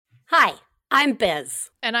Hi, I'm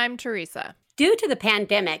Biz. And I'm Teresa. Due to the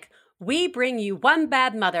pandemic, we bring you One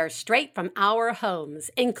Bad Mother straight from our homes,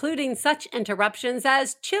 including such interruptions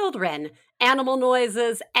as children, animal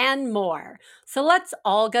noises, and more. So let's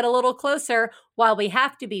all get a little closer while we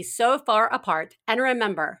have to be so far apart. And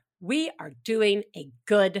remember, we are doing a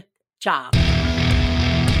good job.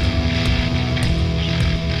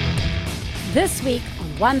 This week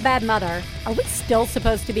on One Bad Mother, are we still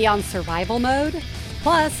supposed to be on survival mode?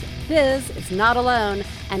 Plus, Biz is not alone,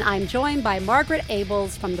 and I'm joined by Margaret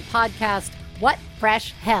Abels from the podcast What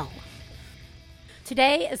Fresh Hell.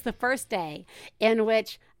 Today is the first day in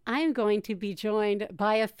which I'm going to be joined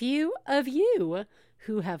by a few of you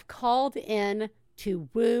who have called in to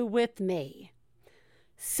woo with me.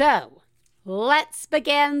 So, let's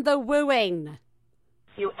begin the wooing.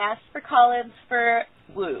 You asked for call-ins for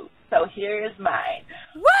woo, so here is mine.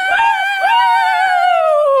 Woo!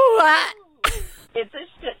 It's a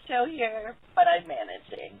shit show here, but I'm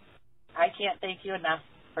managing. I can't thank you enough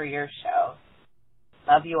for your show.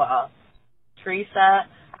 Love you all. Teresa,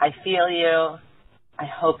 I feel you. I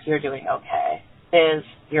hope you're doing okay. Biz,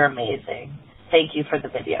 you're amazing. Thank you for the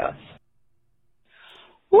videos.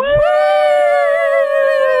 Woo!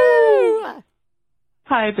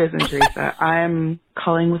 Hi, Biz and Teresa. I'm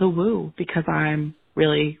calling with a woo because I'm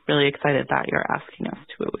really, really excited that you're asking us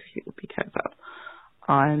to woo with you because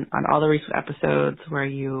on all the recent episodes where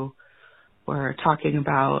you were talking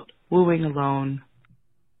about wooing alone,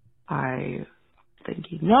 I was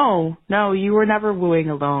thinking, no, you were never wooing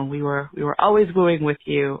alone. We were always wooing with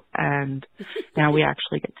you, and now we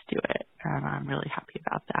actually get to do it, and I'm really happy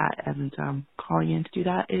about that. And calling in to do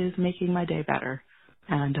that is making my day better,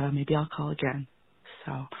 and maybe I'll call again.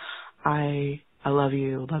 So I love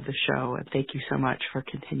you, love the show, and thank you so much for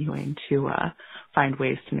continuing to find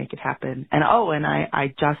ways to make it happen. And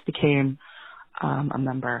I just became a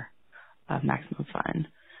member of Maximum Fun,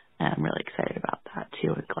 and I'm really excited about that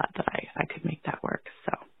too, and glad that I could make that work.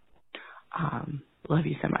 So love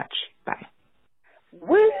you so much. Bye.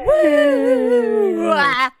 Woo!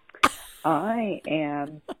 I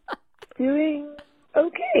am doing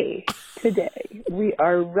okay today. We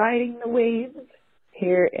are riding the waves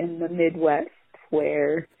here in the Midwest,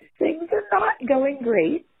 where things are not going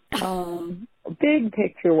great, big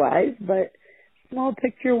picture-wise, but small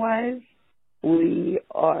picture-wise, we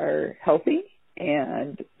are healthy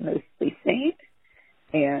and mostly sane,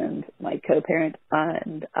 and my co-parent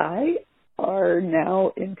and I are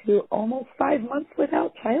now into almost 5 months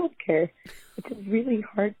without childcare, which is really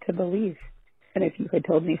hard to believe. And if you had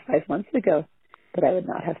told me 5 months ago that I would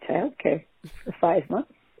not have childcare for 5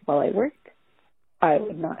 months while I worked, I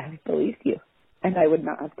would not have believed you, and I would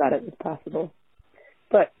not have thought it was possible.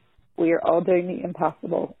 But we are all doing the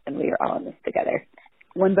impossible, and we are all in this together.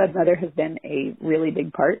 One Bad Mother has been a really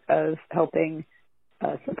big part of helping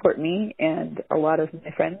support me and a lot of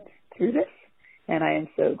my friends through this, and I am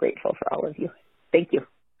so grateful for all of you. Thank you.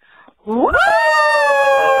 Woo!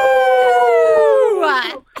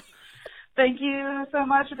 Thank you so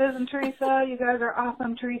much, Biz and Teresa. You guys are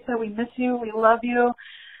awesome. Teresa, we miss you. We love you.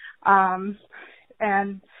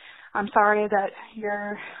 And I'm sorry that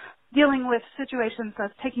you're dealing with situations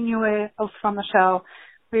that's taking you away from the show.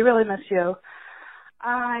 We really miss you.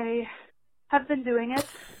 I have been doing it.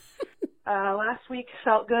 Last week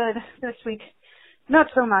felt good. This week,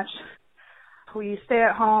 not so much. We stay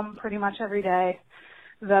at home pretty much every day,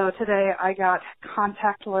 though today I got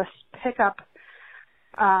contactless pickup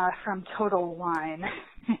from Total Wine.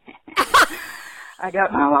 I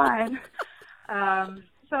got my wine.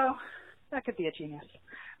 So that could be a genius.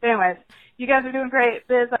 But anyways, you guys are doing great.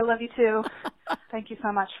 Biz, I love you too. Thank you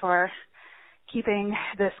so much for keeping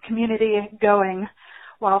this community going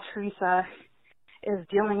while Teresa is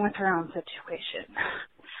dealing with her own situation.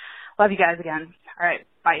 Love you guys again. All right,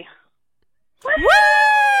 bye.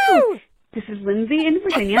 Woo! This is Lindsay in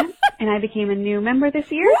Virginia, and I became a new member this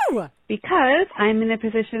year because I'm in a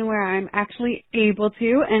position where I'm actually able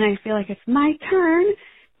to, and I feel like it's my turn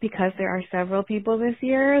because there are several people this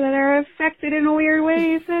year that are affected in weird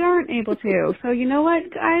ways that aren't able to. So you know what,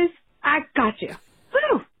 guys? I got you.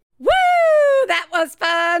 Woo! Woo! That was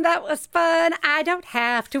fun. That was fun. I don't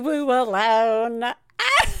have to woo alone.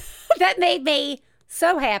 That made me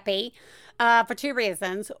so happy for two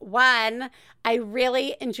reasons. One, I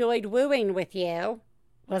really enjoyed wooing with you.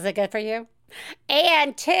 Was it good for you?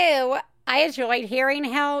 And two, I enjoyed hearing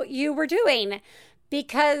how you were doing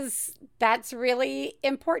because that's really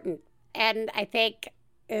important. And I think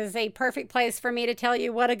is a perfect place for me to tell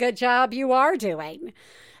you what a good job you are doing.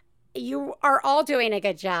 You are all doing a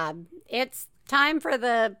good job. It's time for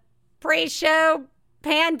the pre-show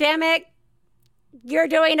pandemic you're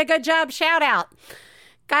doing a good job. Shout out.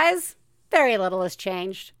 Guys, very little has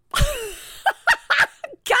changed.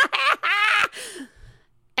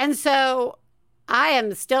 And so I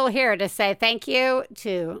am still here to say thank you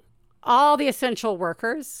to all the essential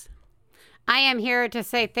workers. I am here to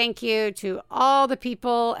say thank you to all the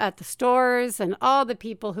people at the stores and all the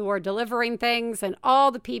people who are delivering things and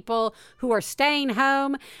all the people who are staying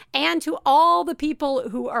home and to all the people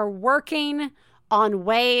who are working on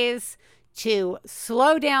ways to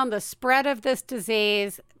slow down the spread of this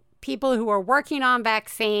disease, people who are working on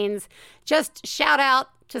vaccines. Just shout out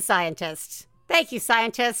to scientists. Thank you,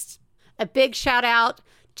 scientists. A big shout out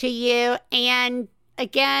to you. And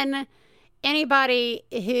again, anybody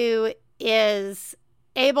who is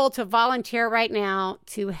able to volunteer right now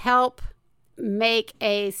to help make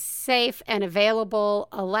a safe and available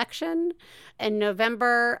election in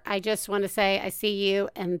November, I just want to say I see you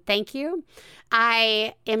and thank you.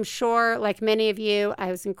 I am sure, like many of you,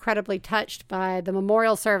 I was incredibly touched by the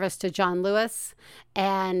memorial service to John Lewis,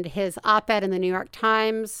 and his op-ed in the New York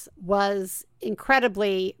Times was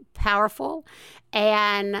incredibly powerful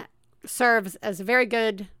and serves as a very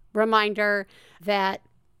good reminder that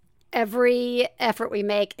every effort we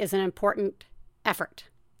make is an important effort,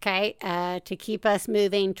 okay, to keep us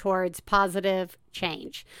moving towards positive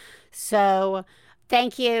change. So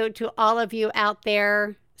thank you to all of you out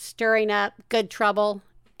there stirring up good trouble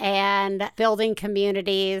and building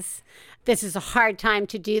communities. This is a hard time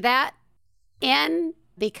to do that in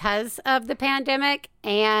because of the pandemic,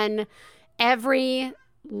 and every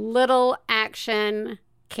little action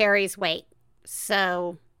carries weight.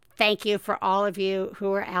 So thank you for all of you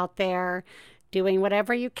who are out there doing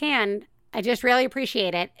whatever you can. I just really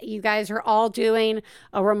appreciate it. You guys are all doing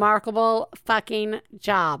a remarkable fucking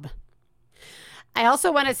job. I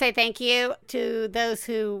also want to say thank you to those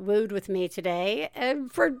who wooed with me today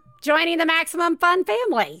for joining the Maximum Fun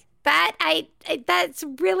family. That's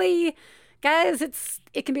really, guys,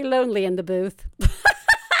 it can be lonely in the booth.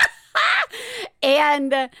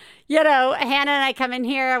 And, Hannah and I come in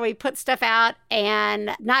here, we put stuff out, and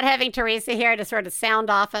not having Teresa here to sort of sound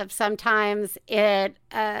off of sometimes, you're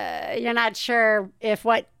not sure if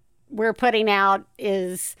what we're putting out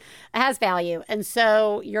has value. And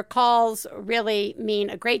so your calls really mean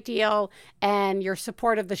a great deal, and your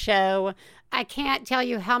support of the show. I can't tell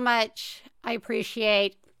you how much I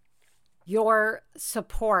appreciate your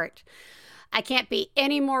support. I can't be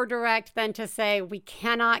any more direct than to say we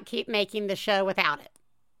cannot keep making the show without it.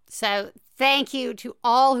 So thank you to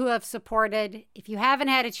all who have supported. If you haven't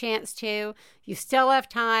had a chance to, you still have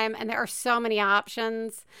time, and there are so many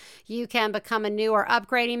options. You can become a new or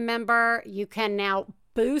upgrading member. You can now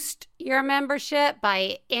boost your membership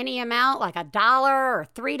by any amount, like $1 or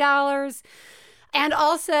 $3. And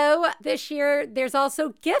also this year, there's also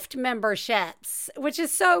gift memberships, which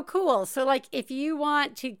is so cool. So like if you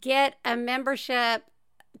want to get a membership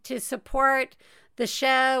to support the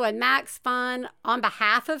show and Max Fun on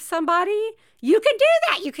behalf of somebody, you can do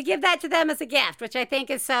that. You could give that to them as a gift, which I think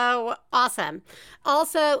is so awesome.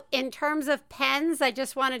 Also, in terms of pens, I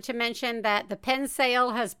just wanted to mention that the pen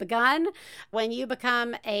sale has begun. When you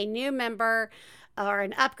become a new member or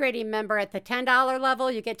an upgrading member at the $10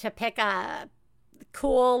 level, you get to pick a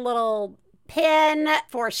cool little pen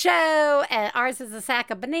for show, and ours is a sack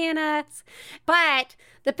of bananas. But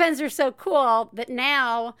the pens are so cool that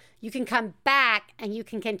now you can come back and you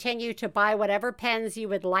can continue to buy whatever pens you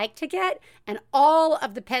would like to get, and all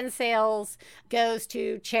of the pen sales goes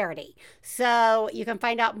to charity. So you can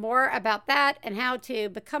find out more about that and how to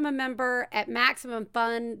become a member at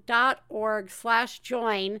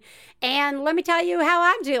MaximumFun.org/join. And let me tell you how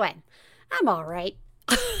I'm doing. I'm all right.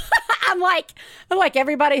 I'm like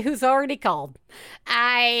everybody who's already called.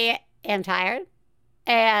 I am tired,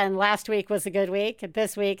 and last week was a good week.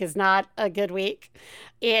 This week is not a good week.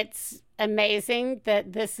 It's amazing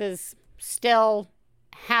that this is still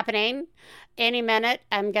happening. Any minute,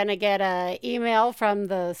 I'm going to get an email from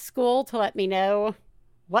the school to let me know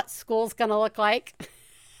what school's going to look like.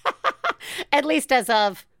 At least as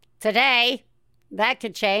of today. That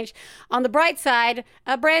could change. On the bright side,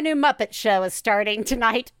 a brand new Muppet show is starting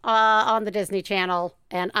tonight on the Disney Channel,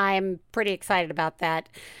 and I'm pretty excited about that.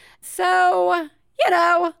 So,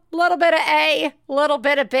 a little bit of A, a little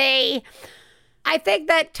bit of B. I think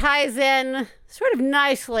that ties in sort of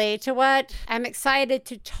nicely to what I'm excited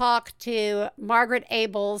to talk to Margaret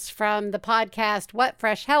Abels from the podcast What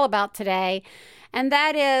Fresh Hell about today, and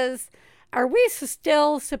that is, are we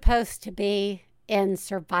still supposed to be in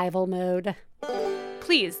survival mode?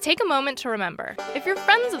 Please take a moment to remember, if you're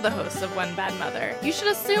friends of the hosts of One Bad Mother, you should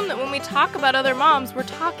assume that when we talk about other moms, we're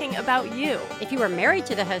talking about you. If you are married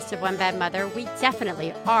to the host of One Bad Mother, we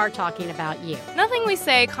definitely are talking about you. Nothing we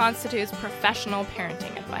say constitutes professional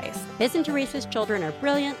parenting advice. Biz and Teresa's children are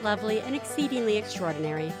brilliant, lovely, and exceedingly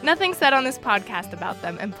extraordinary. Nothing said on this podcast about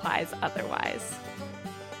them implies otherwise.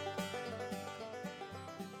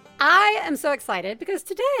 I am so excited because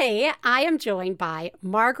today I am joined by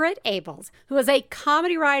Margaret Abels, who is a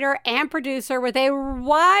comedy writer and producer with a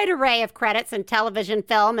wide array of credits in television,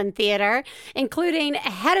 film, and theater, including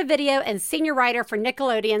head of video and senior writer for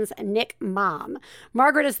Nickelodeon's Nick Mom.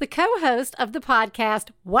 Margaret is the co-host of the podcast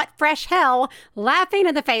What Fresh Hell? Laughing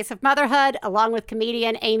in the Face of Motherhood, along with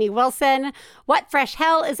comedian Amy Wilson. What Fresh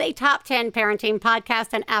Hell is a top 10 parenting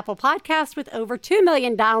podcast on Apple Podcasts with over 2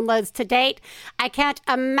 million downloads to date. I can't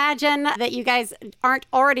imagine that you guys aren't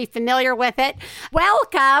already familiar with it.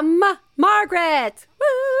 Welcome, Margaret. Woo!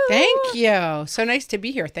 Thank you. So nice to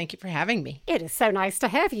be here. Thank you for having me. It is so nice to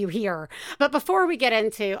have you here. But before we get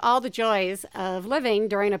into all the joys of living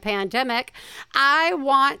during a pandemic, I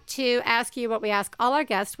want to ask you what we ask all our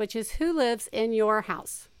guests, which is who lives in your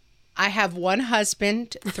house? I have one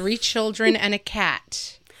husband, 3 children, and a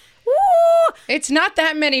cat. It's not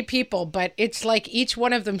that many people, but it's like each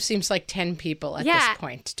one of them seems like 10 people at this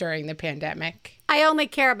point during the pandemic. I only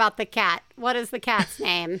care about the cat. What is the cat's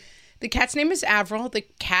name? The cat's name is Avril. The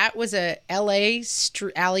cat was a LA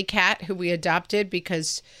alley cat who we adopted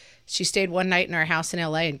because she stayed one night in our house in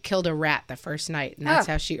LA and killed a rat the first night. And that's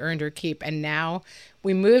how she earned her keep. And now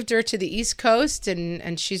we moved her to the East Coast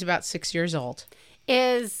and she's about 6 years old.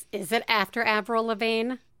 Is it after Avril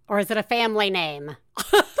Lavigne or is it a family name?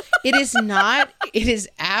 It is not. It is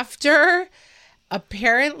after.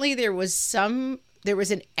 Apparently, there was an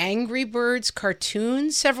Angry Birds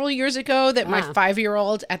cartoon several years ago that my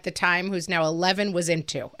 5-year-old at the time, who's now 11, was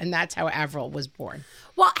into. And that's how Avril was born.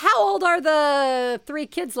 Well, how old are the 3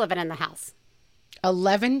 kids living in the house?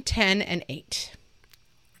 11, 10, and 8.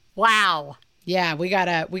 Wow. Yeah, we got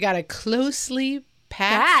a closely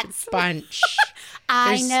packed bunch.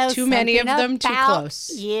 I know too many of them too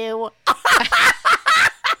close. You.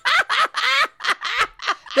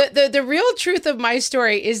 The real truth of my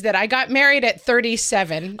story is that I got married at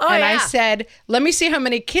 37 I said, let me see how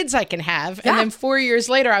many kids I can have. And then 4 years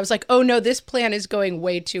later, I was like, oh no, this plan is going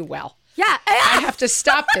way too well. Yeah. I have to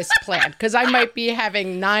stop this plan because I might be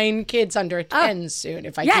having 9 kids under 10 soon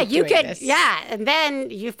if I keep doing this. Yeah, and then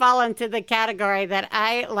you fall into the category that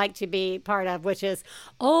I like to be part of, which is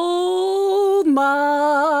old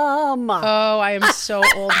mama. Oh, I am so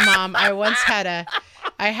old, Mom. I once had a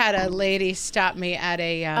lady stop me at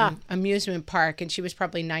a amusement park, and she was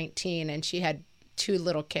probably 19, and she had 2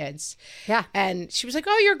 little kids. Yeah. And she was like,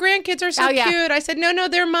 oh, your grandkids are so cute. I said, no,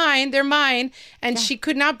 they're mine. They're mine. And she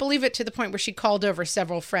could not believe it to the point where she called over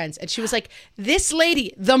several friends. And she was like, this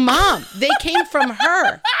lady, the mom, they came from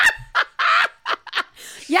her.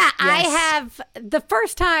 Yeah, yes. I have the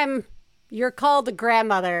first time you're called a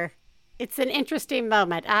grandmother. It's an interesting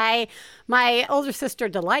moment. My older sister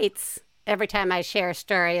delights every time I share a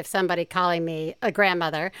story of somebody calling me a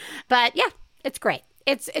grandmother. But yeah, it's great.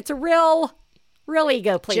 It's a real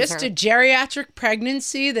ego pleaser. Just a geriatric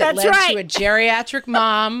pregnancy that led to a geriatric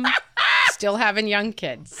mom still having young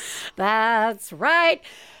kids. That's right.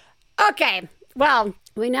 Okay. Well,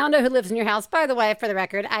 we now know who lives in your house. By the way, for the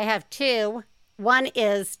record, I have 2. One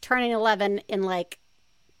is turning 11 in like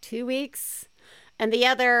 2 weeks, and the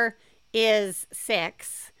other is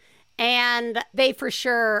 6. And they for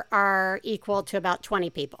sure are equal to about 20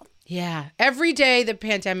 people. Yeah. Every day the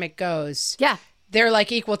pandemic goes. Yeah. They're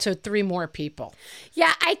like equal to 3 more people.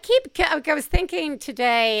 Yeah, I was thinking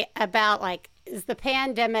today about like, is the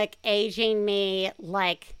pandemic aging me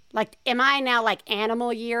like, am I now like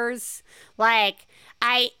animal years?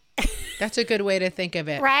 That's a good way to think of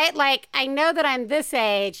it. Right? Like, I know that I'm this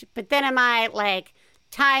age, but then am I like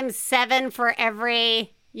times 7 for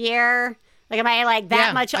every year? Like, am I like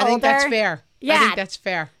that much older? I think that's fair. Yeah. I think that's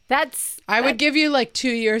fair. I would give you like 2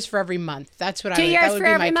 years for every month. That's what that would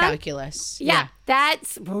be my calculus. Yeah.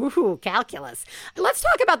 That's calculus. Let's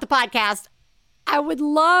talk about the podcast. I would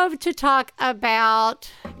love to talk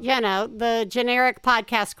about, the generic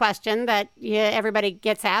podcast question that everybody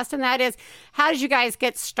gets asked, and that is, how did you guys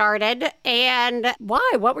get started, and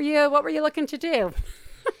why? What were you looking to do?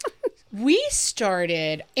 We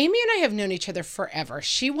started, Amy and I have known each other forever.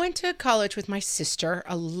 She went to college with my sister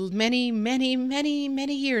many, many, many,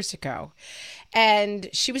 many years ago. And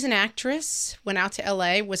she was an actress, went out to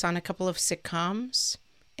LA, was on a couple of sitcoms.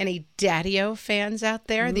 Any Daddy-O fans out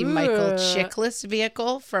there? The Michael Chiklis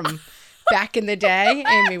vehicle from back in the day.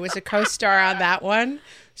 Amy was a co-star on that one.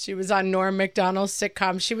 She was on Norm Macdonald's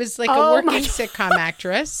sitcom. She was like a working sitcom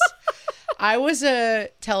actress. I was a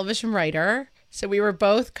television writer. So we were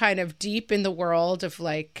both kind of deep in the world of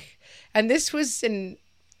like, and this was in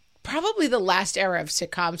probably the last era of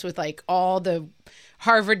sitcoms with like all the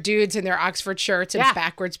Harvard dudes in their Oxford shirts and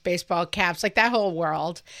backwards baseball caps, like that whole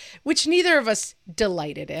world, which neither of us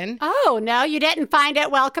delighted in. Oh, no, you didn't find it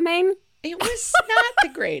welcoming? It was not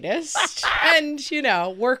the greatest. And, you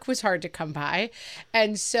know, work was hard to come by.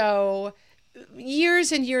 And so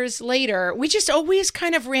years and years later, we just always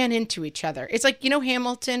kind of ran into each other. It's like, you know,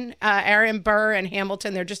 Hamilton, Aaron Burr and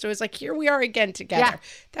Hamilton, they're just always like, here we are again together. Yeah.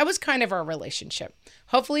 That was kind of our relationship.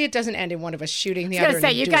 Hopefully it doesn't end in one of us shooting the other.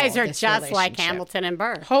 You guys are just like Hamilton and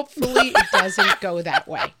Burr. Hopefully it doesn't go that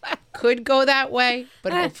way. Could go that way,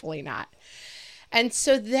 but hopefully not. And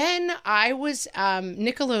so then I was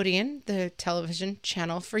Nickelodeon, the television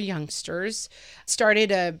channel for youngsters,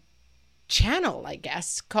 started a channel, I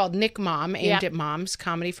guess, called Nick Mom, aimed at moms,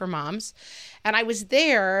 comedy for moms. And I was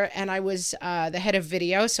there, and I was the head of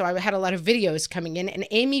video, so I had a lot of videos coming in, and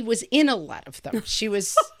Amy was in a lot of them. She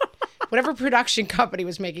was whatever production company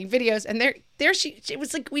was making videos, and there she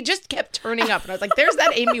was like, we just kept turning up, and I was like, there's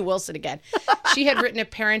that Amy Wilson again. She had written a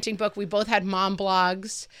parenting book. We both had mom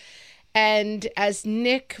blogs. And as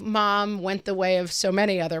Nick Mom went the way of so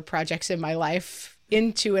many other projects in my life,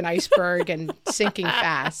 into an iceberg and sinking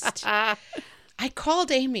fast, I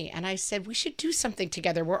called Amy and I said, we should do something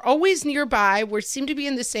together. We're always nearby. We seem to be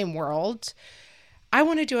in the same world. I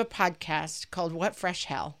want to do a podcast called What Fresh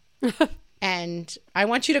Hell. And I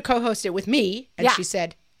want you to co-host it with me. And she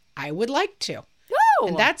said, I would like to. Oh.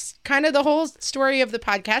 And that's kind of the whole story of the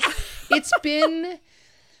podcast. It's been...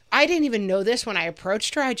 I didn't even know this when I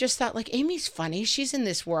approached her. I just thought, like, Amy's funny. She's in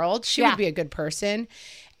this world. She would be a good person.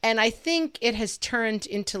 And I think it has turned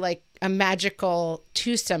into, like, a magical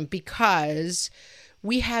twosome because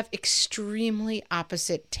we have extremely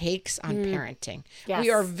opposite takes on parenting. Yes.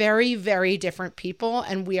 We are very, very different people,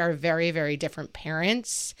 and we are very, very different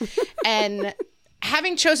parents. And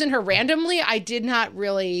having chosen her randomly, I did not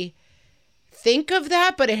really think of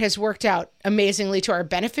that, but it has worked out amazingly to our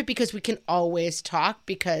benefit because we can always talk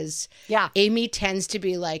because Amy tends to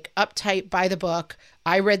be like uptight by the book.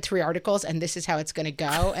 I read 3 articles and this is how it's going to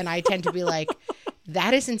go. And I tend to be like,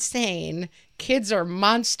 that is insane. Kids are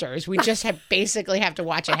monsters. We just basically have to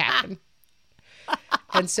watch it happen.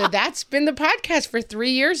 And so that's been the podcast for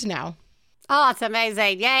 3 years now. Oh, it's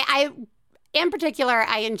amazing. Yeah. In particular,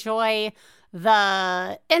 I enjoy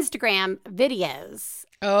the Instagram videos.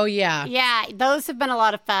 Oh, yeah. Yeah, those have been a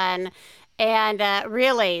lot of fun. And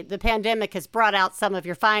really, the pandemic has brought out some of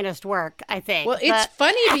your finest work, I think. Well, it's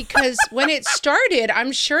funny because when it started,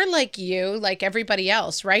 I'm sure like you, like everybody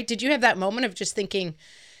else, right? Did you have that moment of just thinking,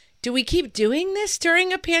 do we keep doing this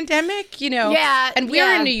during a pandemic? You know? Yeah. And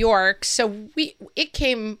we're in New York, so it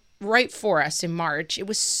came right for us in March. It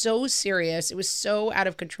was so serious. It was so out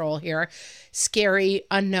of control here. Scary,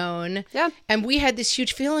 unknown. Yeah. And we had this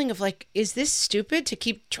huge feeling of like, is this stupid to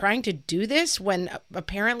keep trying to do this when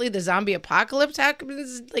apparently the zombie apocalypse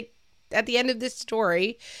happens like at the end of this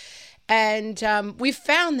story? And we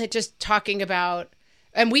found that just talking about,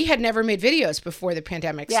 and we had never made videos before the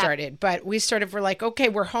pandemic started, but we sort of were like, okay,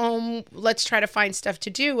 we're home. Let's try to find stuff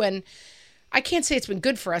to do. And I can't say it's been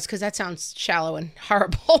good for us because that sounds shallow and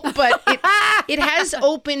horrible, but it has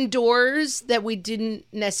opened doors that we didn't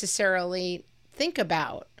necessarily think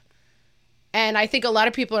about. And I think a lot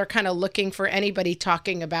of people are kind of looking for anybody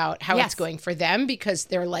talking about how it's going for them because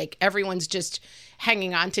they're like, everyone's just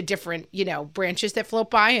hanging on to different, you know, branches that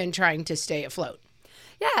float by and trying to stay afloat.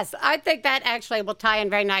 Yes, I think that actually will tie in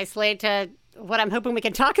very nicely to what I'm hoping we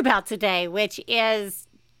can talk about today, which is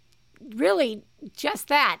really just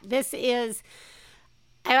that. This is,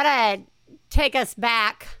 I want to take us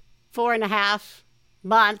back 4.5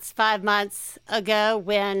 months, 5 months ago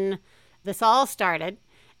when this all started.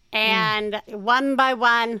 And one by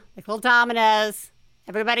one, like little dominoes,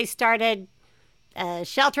 everybody started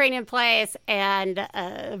sheltering in place and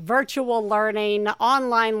virtual learning,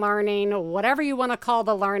 online learning, whatever you want to call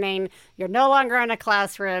the learning. You're no longer in a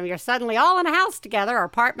classroom. You're suddenly all in a house together or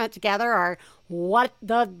apartment together or what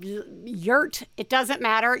the yurt. It doesn't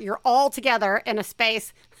matter. You're all together in a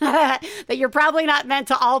space that you're probably not meant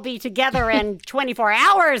to all be together in 24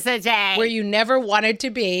 hours a day. Where you never wanted to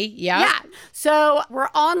be. Yeah. So we're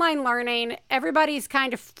online learning. Everybody's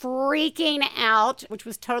kind of freaking out, which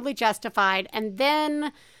was totally justified. And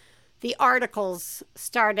then the articles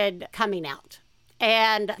started coming out.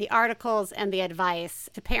 And the articles and the advice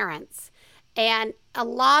to parents. And a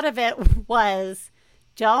lot of it was,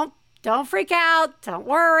 don't freak out. Don't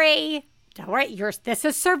worry. Don't worry, this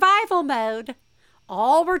is survival mode.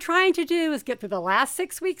 All we're trying to do is get through the last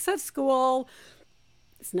 6 weeks of school.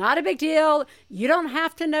 It's not a big deal. You don't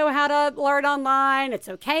have to know how to learn online. It's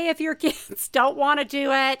okay if your kids don't want to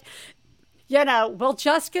do it. We'll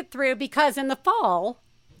just get through, because in the fall,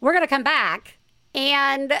 we're going to come back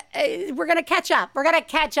and we're going to catch up. We're going to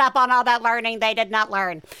catch up on all that learning they did not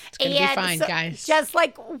learn. It's going to be fine, guys. Just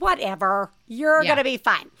like whatever. You're going to be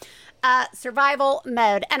fine. Survival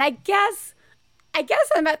mode. And I guess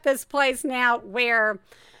I'm at this place now where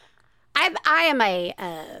I am a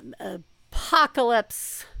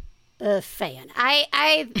apocalypse fan.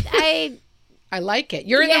 I like it.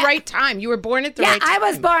 You're in the right time. You were born at the right time. I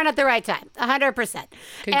was born at the right time, 100%.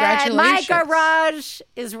 Congratulations. And my garage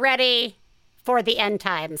is ready for the end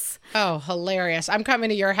times. Oh, hilarious. I'm coming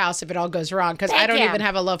to your house if it all goes wrong, because I don't even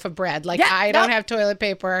have a loaf of bread. I don't have toilet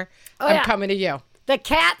paper. I'm coming to you. The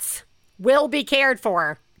cats will be cared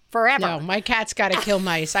for forever. No, my cat's got to kill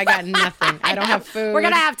mice. I got nothing. I don't have food. We're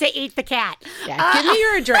going to have to eat the cat. Yeah, give me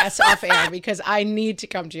your address off air, because I need to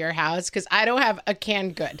come to your house, because I don't have a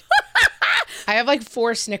canned good. I have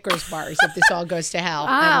 4 Snickers bars if this all goes to hell.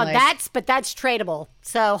 Oh, that's tradable.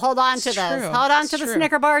 So hold on to those. Hold on to the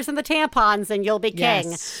Snicker bars and the tampons, and you'll be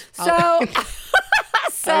king. Yes. So,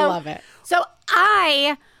 I love it. So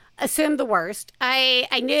I assumed the worst.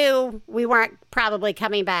 I knew we weren't probably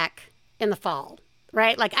coming back in the fall,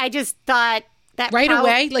 right? I just thought that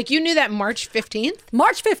away? You knew that March 15th?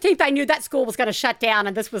 March 15th, I knew that school was going to shut down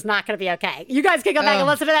and this was not going to be okay. You guys can go back and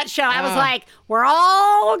listen to that show. I was like, we're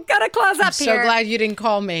all going to close up here. I'm so glad you didn't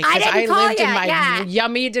call me, because I lived in my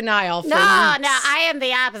yummy denial for weeks. No, I am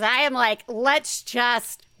the opposite. I am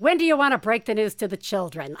when do you want to break the news to the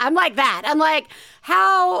children? I'm like that. I'm like,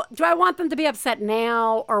 how do I want them to be upset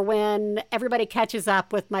now or when everybody catches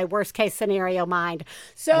up with my worst case scenario mind?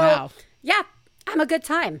 So, yeah, I'm a good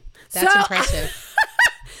time. That's impressive.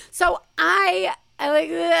 So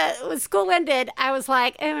when school ended, I was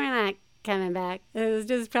like, we're not coming back. It was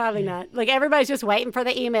just probably not. Everybody's just waiting for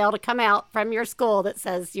the email to come out from your school that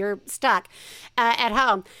says you're stuck at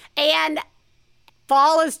home. And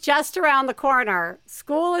fall is just around the corner.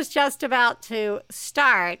 School is just about to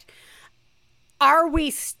start.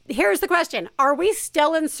 Here's the question. Are we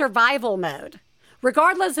still in survival mode?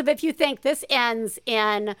 Regardless of if you think this ends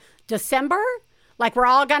in December, we're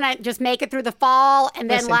all going to just make it through the fall and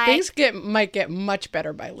then things might get much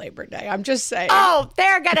better by Labor Day. I'm just saying. Oh,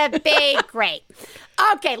 they're going to be great.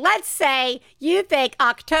 Okay, let's say you think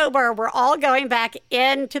October we're all going back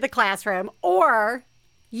into the classroom, or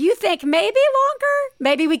you think maybe longer.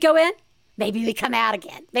 Maybe we go in, maybe we come out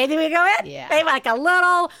again. Maybe we go in, maybe like a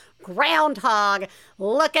little groundhog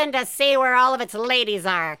looking to see where all of its ladies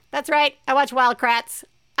are. That's right. I watch Wildcrats.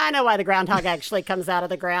 I know why the groundhog actually comes out of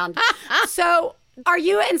the ground. So are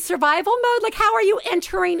you in survival mode? How are you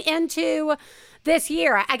entering into this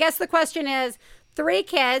year? I guess the question is, 3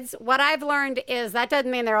 kids. What I've learned is that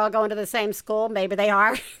doesn't mean they're all going to the same school. Maybe they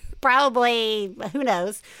are. Probably. Who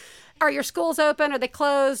knows? Are your schools open? Are they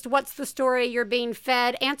closed? What's the story you're being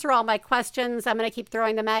fed? Answer all my questions. I'm going to keep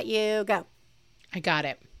throwing them at you. Go. I got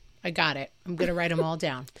it. I'm going to write them all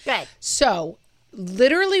down. Good. So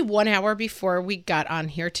literally 1 hour before we got on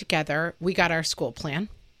here together, we got our school plan.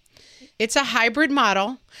 It's a hybrid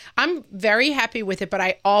model. I'm very happy with it, but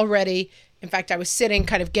in fact, I was sitting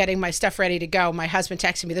kind of getting my stuff ready to go. My husband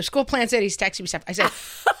texted me, the school plan's in, he's texting me stuff. I said,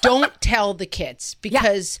 don't tell the kids,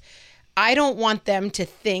 because I don't want them to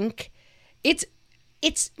think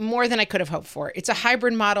it's more than I could have hoped for. It's a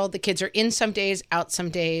hybrid model. The kids are in some days, out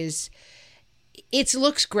some days. It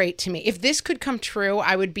looks great to me. If this could come true,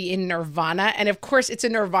 I would be in nirvana. And of course, it's a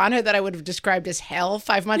nirvana that I would have described as hell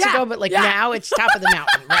 5 months ago. But now it's top of the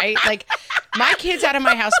mountain, right? My kid's out of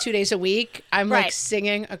my house 2 days a week. I'm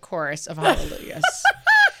singing a chorus of hallelujahs.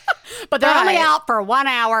 But they're only out for 1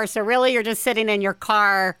 hour. So really, you're just sitting in your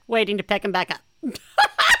car waiting to pick them back up.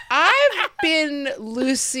 I've been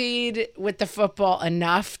lucid with the football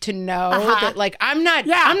enough to know that I'm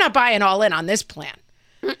not buying all in on this plan.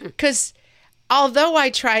 Because although I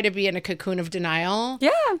try to be in a cocoon of denial,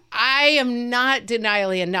 I am not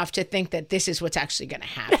denially enough to think that this is what's actually going to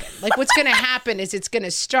happen. What's going to happen is it's going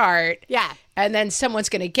to start, and then someone's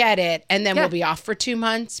going to get it, and then we'll be off for 2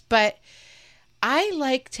 months. But I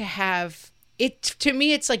like to have it. To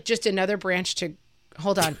me, it's just another branch to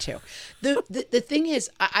hold on to. The thing is,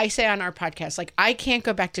 I say on our podcast, I can't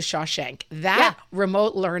go back to Shawshank. That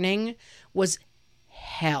remote learning was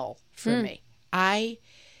hell for me. I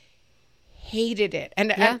hated it.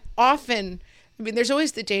 And often, there's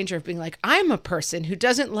always the danger of being like, I'm a person who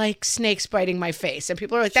doesn't like snakes biting my face. And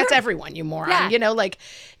people are like, that's everyone, you moron.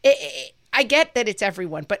 I get that it's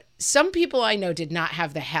everyone, but some people I know did not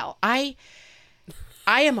have the hell. I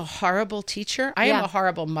am a horrible teacher. I am a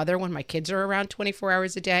horrible mother when my kids are around 24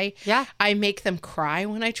 hours a day. Yeah. I make them cry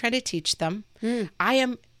when I try to teach them. I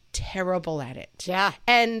am terrible at it. Yeah.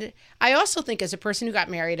 And I also think as a person who got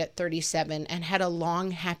married at 37 and had a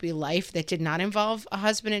long, happy life that did not involve a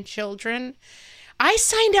husband and children, I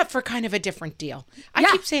signed up for kind of a different deal. I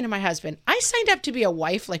keep saying to my husband, I signed up to be a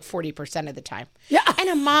wife like 40% of the time. Yeah. And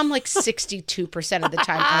a mom like 62% of the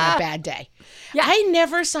time on a bad day. Yeah. I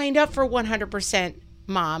never signed up for 100%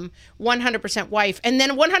 mom, 100% wife, and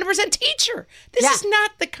then 100% teacher. This is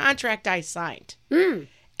not the contract I signed.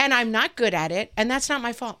 And I'm not good at it, and that's not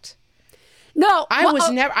my fault. No,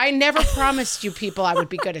 I never promised you people I would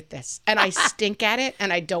be good at this, and I stink at it,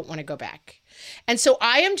 and I don't want to go back. And so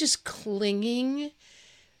I am just clinging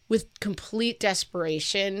with complete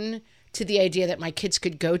desperation to the idea that my kids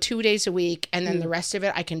could go 2 days a week, and then the rest of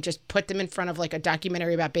it, I can just put them in front of like a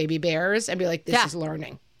documentary about baby bears and be like, this is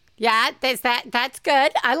learning. Yeah, that's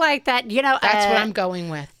good. I like that. You know, that's what I'm going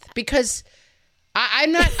with, because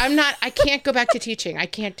I'm not, I can't go back to teaching. I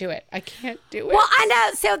can't do it. I can't do it. Well, I know.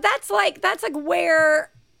 So that's like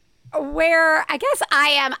where I guess I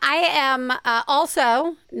am. I am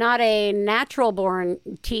also not a natural born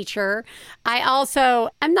teacher. I'm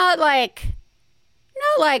not like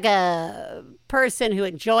a person who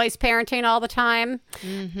enjoys parenting all the time.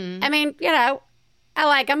 I mean, you know, I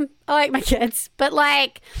like them. I like my kids, but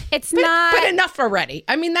like, it's not. But enough already.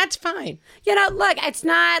 I mean, that's fine. You know, look, it's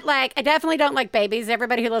not like, I definitely don't like babies.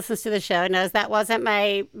 Everybody who listens to the show knows that wasn't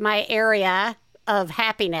my area of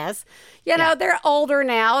happiness. You know, they're older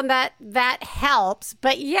now, and that helps.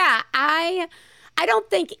 But yeah, I don't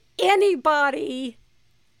think anybody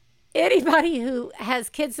who has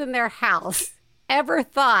kids in their house ever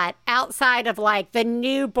thought outside of like the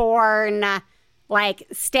newborn like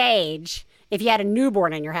stage, if you had a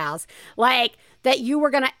newborn in your house, like that you were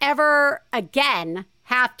going to ever again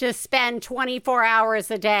have to spend 24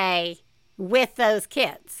 hours a day with those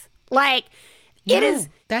kids. Like, it is.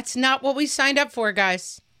 That's not what we signed up for,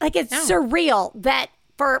 guys. Like, it's surreal that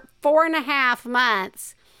for 4.5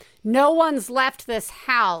 months, no one's left this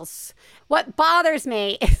house. What bothers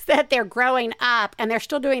me is that they're growing up and they're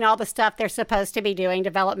still doing all the stuff they're supposed to be doing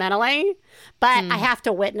developmentally, but I have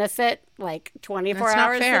to witness it like 24 that's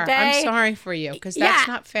hours not fair. a day. I'm sorry for you, because that's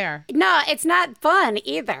not fair. No, it's not fun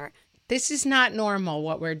either. This is not normal,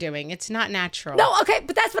 what we're doing. It's not natural. No, okay,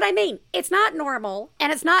 but that's what I mean. It's not normal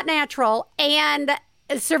and it's not natural, and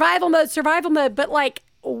survival mode, but like,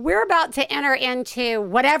 we're about to enter into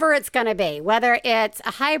whatever it's going to be, whether it's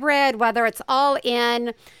a hybrid, whether it's all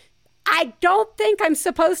in. I don't think I'm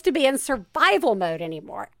supposed to be in survival mode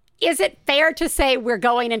anymore. Is it fair to say we're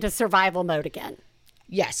going into survival mode again?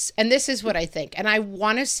 Yes. And this is what I think. And I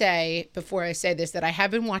want to say, before I say this, that I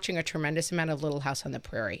have been watching a tremendous amount of Little House on the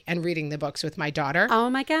Prairie and reading the books with my daughter. Oh,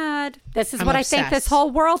 my God. This is what I think this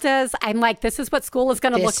whole world is. I'm like, this is what school is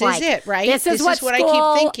going to look like. This is it, right? This is what I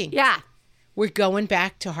keep thinking. Yeah. We're going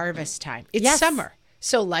back to harvest time. It's summer.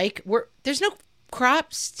 So, like, there's no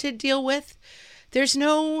crops to deal with. There's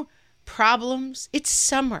no problems. It's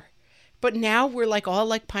summer. But now we're like all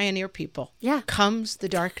like pioneer people. Yeah. Comes the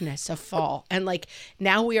darkness of fall. And like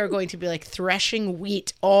now we are going to be like threshing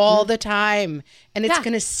wheat all the time. And it's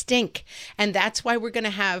going to stink. And that's why we're going to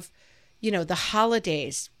have, you know, the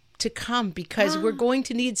holidays to come, because we're going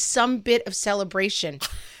to need some bit of celebration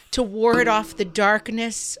to ward off the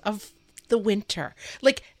darkness of the winter.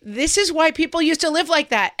 Like, this is why people used to live like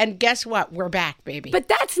that. And guess what? We're back, baby. But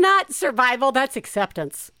that's not survival. That's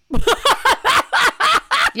acceptance.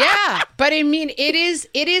 Yeah, but I mean, it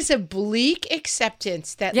is a bleak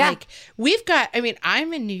acceptance that like we've got. I mean,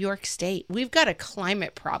 I'm in New York State. We've got a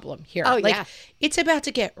climate problem here. Oh, like, it's about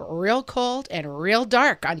to get real cold and real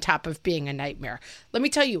dark on top of being a nightmare. Let me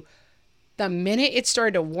tell you, the minute it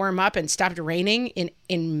started to warm up and stopped raining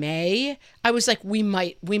in May, I was like, we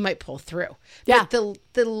might pull through. Yeah. But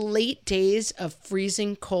the late days of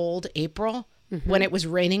freezing cold April, when it was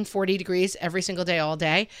raining 40 degrees every single day, all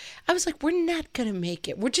day, I was like, we're not going to make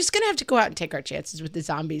it. We're just going to have to go out and take our chances with the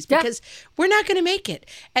zombies, because we're not going to make it.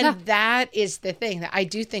 And that is the thing that I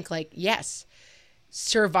do think, like, yes,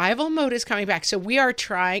 survival mode is coming back. So we are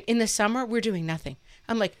trying. In the summer, we're doing nothing.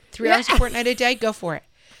 I'm like, 3 hours a fortnight a day, go for it.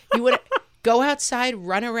 You would go outside,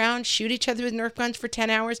 run around, shoot each other with Nerf guns for 10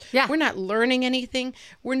 hours. Yeah. We're not learning anything.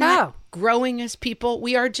 We're not growing as people.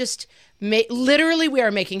 We are just... literally, we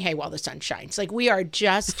are making hay while the sun shines. Like, we are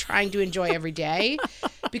just trying to enjoy every day,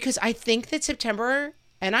 because I think that September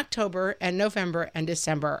and October and November and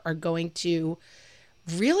December are going to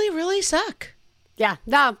really, really suck. Yeah,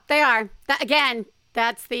 no, they are. Again,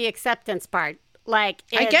 That's the acceptance part. Like,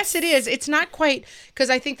 I guess it is. It's not quite, because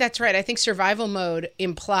I think that's right. I think survival mode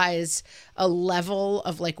implies a level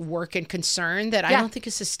of like work and concern that I don't think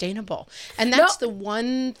is sustainable. And that's the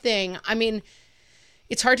one thing. I mean,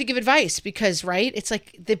 it's hard to give advice because, right? It's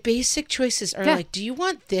like the basic choices are like, do you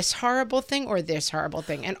want this horrible thing or this horrible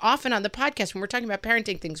thing? And often on the podcast, when we're talking about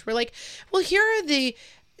parenting things, we're like, well, here are the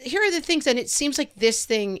things, and it seems like this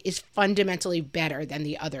thing is fundamentally better than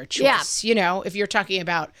the other choice. You know, if you're talking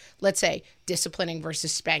about, let's say, disciplining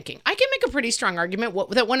versus spanking, I can make a pretty strong argument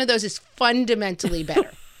that one of those is fundamentally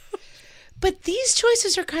better. But these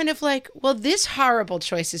choices are kind of like, well, this horrible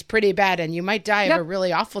choice is pretty bad and you might die of a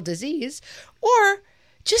really awful disease, or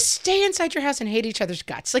just stay inside your house and hate each other's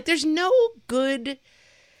guts. Like, there's no good,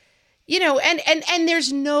 you know, and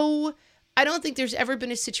there's no, I don't think there's ever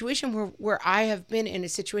been a situation where I have been in a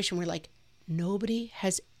situation where like nobody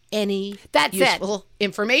has any useful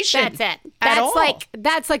information. That's it.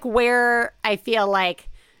 That's like where I feel like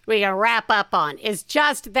we gotta wrap up on is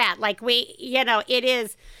just that. Like we, you know, it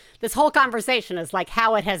is, this whole conversation is like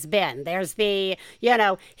how it has been. There's the, you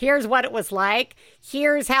know, here's what it was like.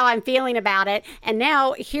 Here's how I'm feeling about it. And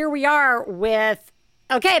now here we are with,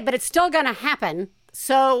 okay, but it's still going to happen.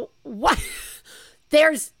 So what?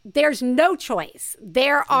 There's no choice.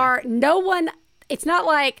 There are no one. It's not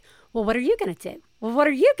like, well, what are you going to do? Well, what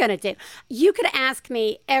are you going to do? You could ask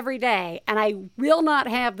me every day, and I will not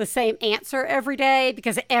have the same answer every day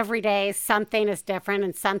because every day something is different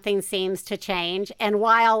and something seems to change. And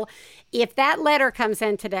while if that letter comes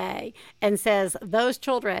in today and says those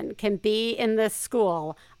children can be in this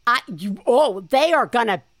school, they are going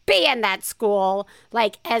to be in that school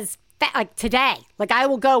like today. Like I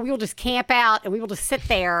will go, we will just camp out and we will just sit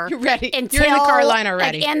there. You're ready. You're in the car line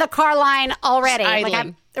already. Like, in the car line already. Like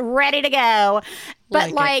I'm ready to go.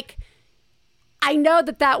 But I know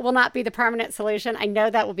that will not be the permanent solution. I know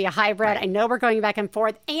that will be a hybrid. Right. I know we're going back and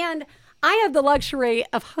forth. And I have the luxury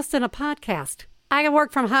of hosting a podcast. I can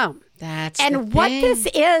work from home. What this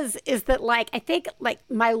is that like, I think like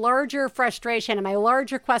my larger frustration and my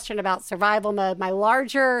larger question about survival mode, my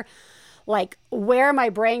larger like where my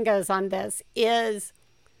brain goes on this is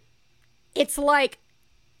it's like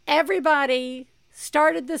everybody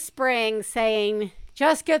started the spring saying,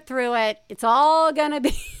 just get through it. It's all going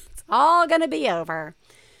to be over.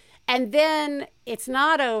 And then it's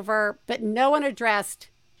not over, but no one addressed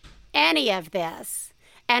any of this.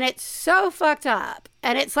 And it's so fucked up.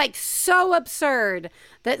 And it's like so absurd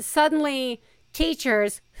that suddenly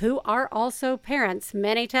teachers who are also parents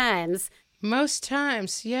many times, most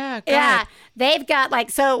times, God. Yeah, they've got like,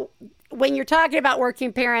 so when you're talking about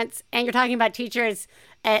working parents and you're talking about teachers,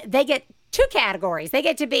 they get two categories. They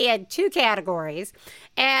get to be in two categories,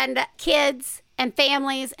 and kids and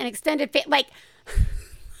families and extended like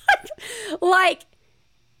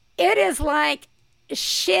it is like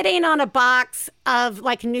shitting on a box of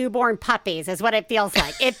like newborn puppies is what it feels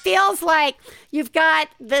like. It feels like you've got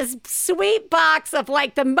this sweet box of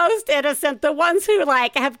like the most innocent, the ones who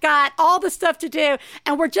like have got all the stuff to do.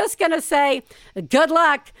 And we're just going to say, good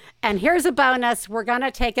luck. And here's a bonus. We're going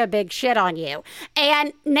to take a big shit on you.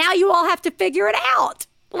 And now you all have to figure it out.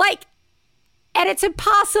 Like, and it's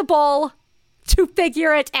impossible to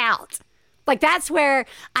figure it out. Like, that's where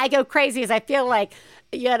I go crazy is I feel like,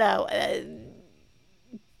 you know,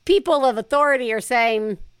 people of authority are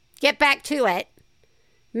saying, get back to it,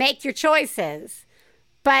 make your choices.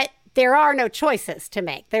 But there are no choices to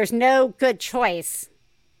make. There's no good choice.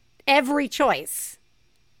 Every choice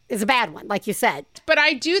is a bad one, like you said. But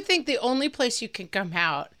I do think the only place you can come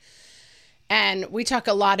out, and we talk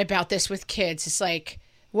a lot about this with kids, it's like,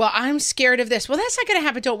 well, I'm scared of this. Well, that's not going to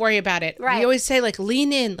happen. Don't worry about it. Right. We always say, like,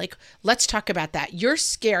 lean in. Like, let's talk about that. You're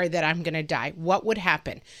scared that I'm going to die. What would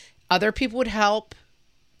happen? Other people would help.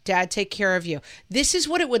 Dad, take care of you. This is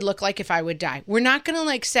what it would look like if I would die. We're not going to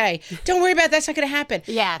like say, don't worry about it, that's not going to happen.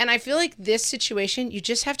 Yeah. And I feel like this situation, you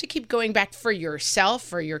just have to keep going back for yourself,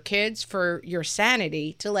 for your kids, for your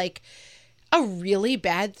sanity to like a really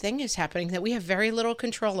bad thing is happening that we have very little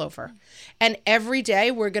control over. And every day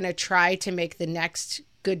we're going to try to make the next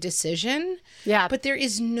good decision. Yeah. But there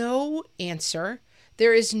is no answer.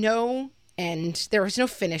 There is no end. There is no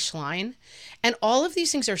finish line. And all of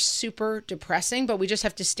these things are super depressing, but we just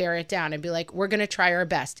have to stare it down and be like, we're going to try our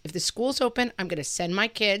best. If the school's open, I'm going to send my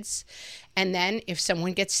kids. And then if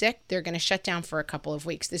someone gets sick, they're going to shut down for a couple of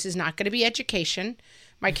weeks. This is not going to be education.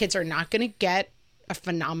 My kids are not going to get a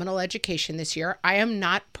phenomenal education this year. I am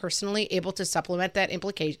not personally able to supplement that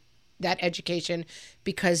education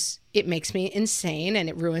because it makes me insane and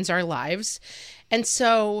it ruins our lives. And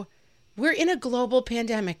so we're in a global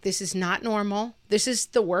pandemic. This is not normal. This is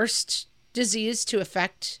the worst disease to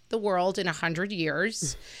affect the world in 100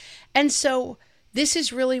 years. And so this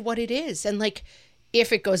is really what it is. And like,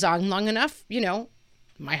 if it goes on long enough, you know,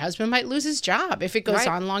 my husband might lose his job. If it goes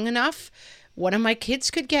on long enough, one of my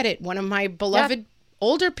kids could get it. One of my beloved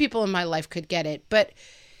older people in my life could get it. But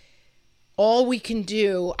all we can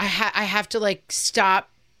do, I have to like stop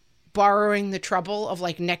borrowing the trouble of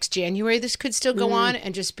like next January this could still go on,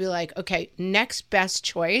 and just be like, okay, next best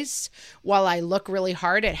choice while I look really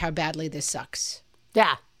hard at how badly this sucks.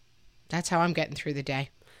 Yeah. That's how I'm getting through the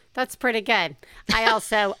day. That's pretty good. I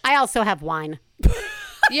also have wine.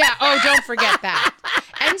 Yeah. Oh, don't forget that.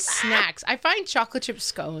 And snacks. I find chocolate chip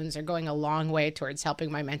scones are going a long way towards helping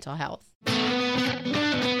my mental health.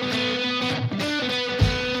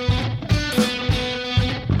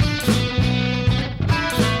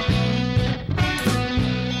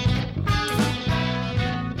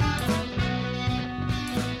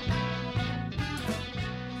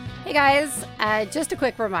 Hey guys, just a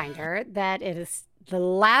quick reminder that it is the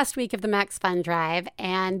last week of the Max Fun Drive,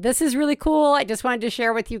 and this is really cool. I just wanted to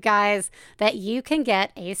share with you guys that you can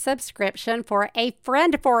get a subscription for a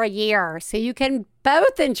friend for a year, so you can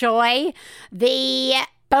both enjoy the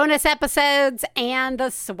bonus episodes and the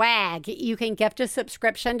swag. You can gift a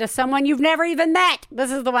subscription to someone you've never even met. This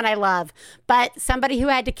is the one I love, but somebody who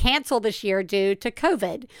had to cancel this year due to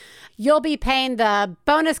COVID. You'll be paying the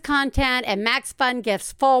bonus content and Max Fun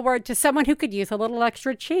gifts forward to someone who could use a little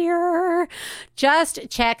extra cheer. Just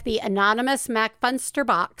check the anonymous Mac Funster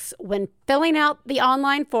box when filling out the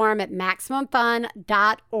online form at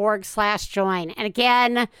MaximumFun.org/join. And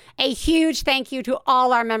again, a huge thank you to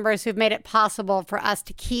all our members who've made it possible for us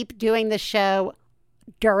to keep doing the show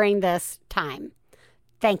during this time.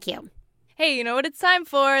 Thank you. Hey, you know what it's time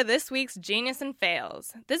for? This week's Genius and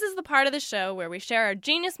Fails. This is the part of the show where we share our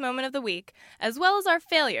genius moment of the week, as well as our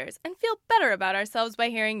failures, and feel better about ourselves by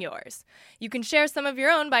hearing yours. You can share some of your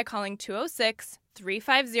own by calling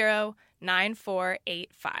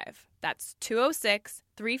 206-350-9485. That's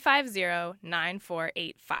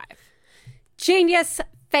 206-350-9485. Genius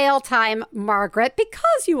fail time, Margaret.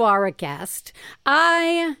 Because you are a guest,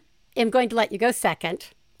 I am going to let you go second.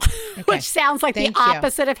 Okay. Which sounds like the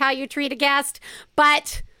opposite of how you treat a guest.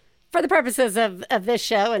 But for the purposes of this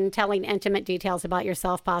show and telling intimate details about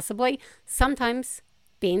yourself, possibly, sometimes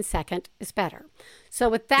being second is better. So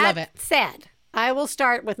with that said, I will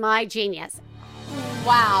start with my genius.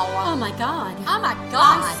 Wow. Oh, my God. Oh, my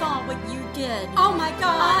God. I saw what you did. Oh, my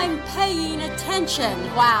God. I'm paying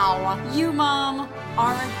attention. Wow. You, Mom,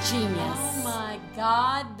 are a genius. Oh, my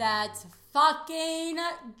God. That's fucking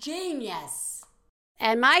genius.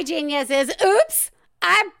 And my genius is, oops,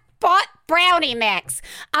 I bought brownie mix.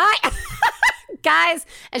 Guys,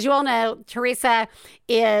 as you all know, Teresa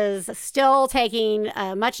is still taking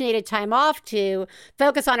much needed time off to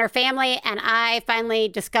focus on her family. And I finally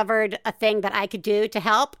discovered a thing that I could do to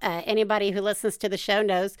help. Anybody who listens to the show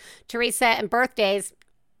knows Teresa and birthdays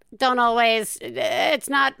don't always, it's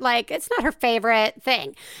not her favorite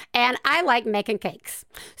thing. And I like making cakes.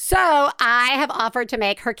 So I have offered to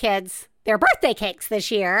make her kids their birthday cakes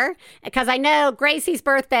this year, because I know Gracie's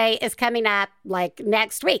birthday is coming up like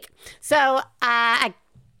next week. So I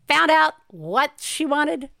found out what she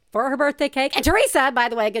wanted for her birthday cake. And Teresa, by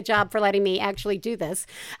the way, good job for letting me actually do this.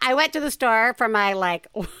 I went to the store for my like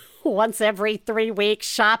once every 3 weeks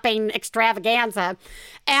shopping extravaganza,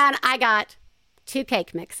 and I got 2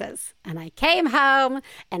 cake mixes. And I came home,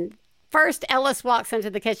 and first Ellis walks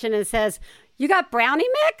into the kitchen and says, "You got brownie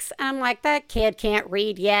mix?" And I'm like, that kid can't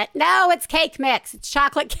read yet. No, it's cake mix. It's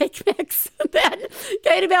chocolate cake mix. And then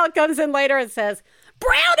Katie Bell comes in later and says,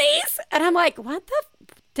 "Brownies?" And I'm like, what the?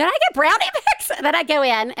 Did I get brownie mix? And then I go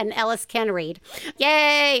in, and Ellis can read.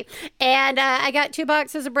 Yay. And I got 2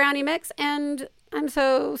 boxes of brownie mix, and I'm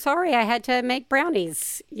so sorry I had to make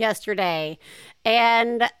brownies yesterday.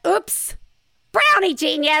 And oops, brownie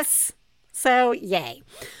genius. So yay.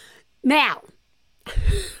 Now,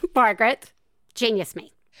 Margaret, genius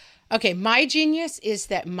me. Okay, my genius is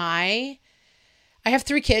that I have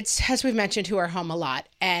 3 kids, as we've mentioned, who are home a lot.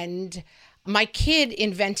 And my kid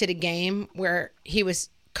invented a game where he was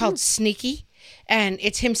called Sneaky, and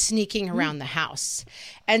it's him sneaking around the house.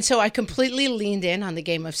 And so I completely leaned in on the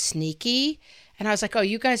game of Sneaky. And I was like, oh,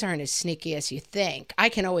 you guys aren't as sneaky as you think. I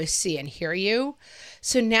can always see and hear you.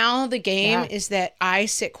 So now the game is that I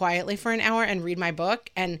sit quietly for an hour and read my book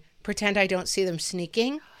and pretend I don't see them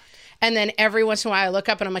sneaking. And then every once in a while I look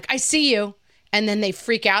up and I'm like, I see you. And then they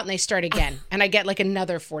freak out and they start again. And I get like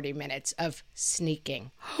another 40 minutes of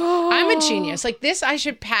sneaking. I'm a genius. Like this, I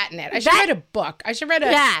should patent it. I should write a book. I should write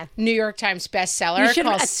a New York Times bestseller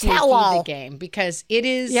called Sneaky the Game, because it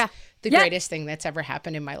is the greatest thing that's ever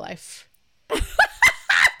happened in my life.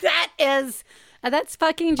 That's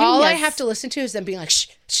fucking genius. All I have to listen to is them being like, shh,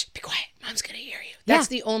 shh, be quiet. Mom's going to hear you. That's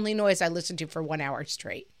the only noise I listen to for 1 hour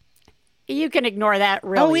straight. You can ignore that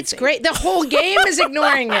really Oh, it's great. The whole game is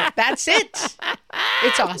ignoring it. That's it.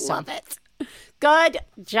 It's awesome. Love it. Good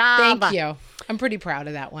job. Thank you. I'm pretty proud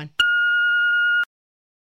of that one.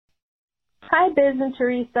 Hi, Biz and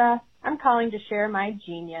Teresa. I'm calling to share my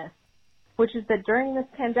genius, which is that during this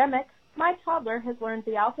pandemic, my toddler has learned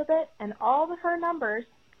the alphabet and all of her numbers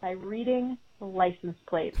by reading the license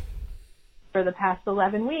plates. For the past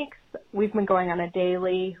 11 weeks, we've been going on a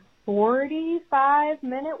daily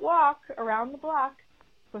 45-minute walk around the block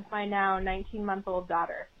with my now 19-month-old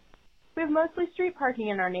daughter. We have mostly street parking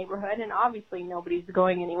in our neighborhood, and obviously nobody's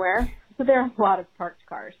going anywhere, so there are a lot of parked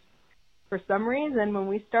cars. For some reason, when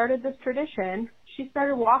we started this tradition, she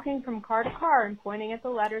started walking from car to car and pointing at the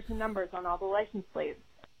letters and numbers on all the license plates.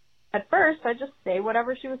 At first, I just say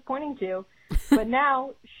whatever she was pointing to, but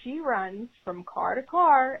now she runs from car to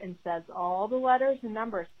car and says all the letters and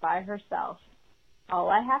numbers by herself. All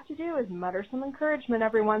I have to do is mutter some encouragement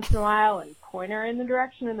every once in a while and point her in the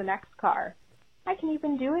direction of the next car. I can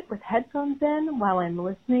even do it with headphones in while I'm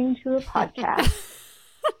listening to a podcast.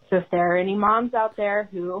 So if there are any moms out there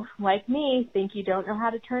who, like me, think you don't know how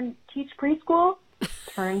to teach preschool,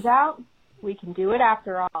 turns out we can do it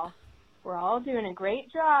after all. We're all doing a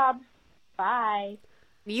great job. Bye.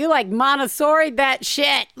 You like Montessori that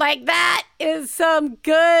shit. Like that is some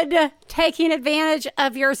good taking advantage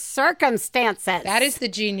of your circumstances. That is the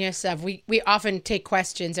genius of, we often take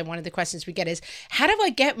questions, and one of the questions we get is, how do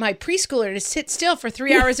I get my preschooler to sit still for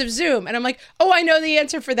 3 hours of Zoom? And I'm like, oh, I know the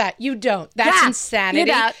answer for that. You don't. That's insanity. You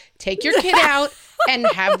don't. Take your kid out and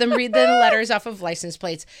have them read the letters off of license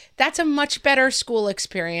plates. That's a much better school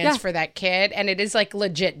experience for that kid, and it is like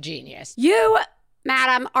legit genius. You,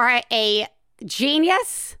 madam, are a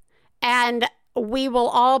genius, and we will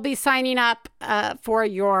all be signing up for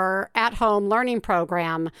your at-home learning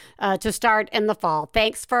program to start in the fall.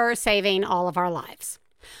 Thanks for saving all of our lives.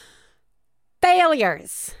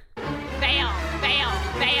 Failures. Fail, fail,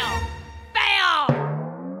 fail, fail!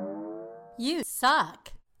 You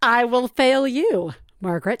suck. I will fail you,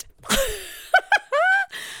 Margaret.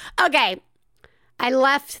 Okay, I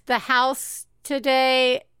left the house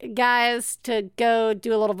today, guys, to go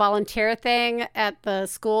do a little volunteer thing at the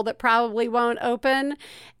school that probably won't open.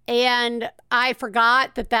 And I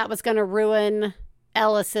forgot that was going to ruin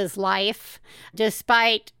Ellis's life,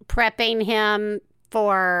 despite prepping him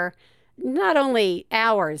for not only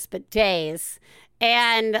hours, but days.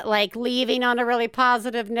 And like leaving on a really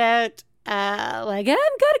positive note, like, I'm going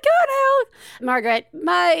to go now. Margaret,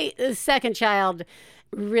 my second child,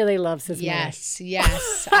 really loves his mother.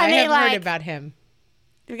 Yes. I have heard about him.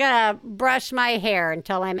 I'm going to brush my hair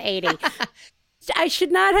until I'm 80. I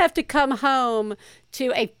should not have to come home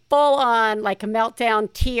to a full-on, like, a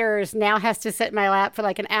meltdown, tears, now has to sit in my lap for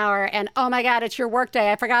like an hour. And, oh, my God, it's your work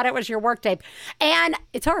day. I forgot it was your work day. And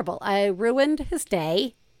it's horrible. I ruined his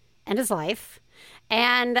day and his life.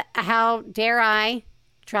 And how dare I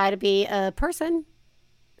try to be a person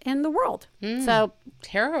in the world. So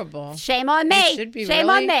terrible. Shame on me. Should be shame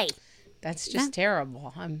on me. That's just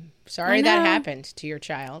terrible. I'm sorry that happened to your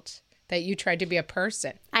child, that you tried to be a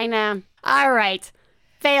person. I know. All right.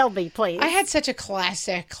 Fail me, please. I had such a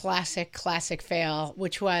classic fail,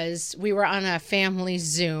 which was we were on a family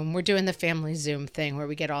Zoom. We're doing the family Zoom thing where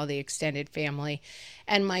we get all the extended family.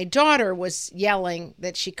 And my daughter was yelling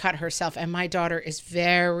that she cut herself. And my daughter is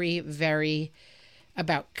very, very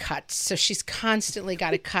about cuts. So she's constantly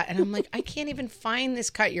got a cut. And I'm like, I can't even find this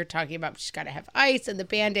cut you're talking about. She's got to have ice and the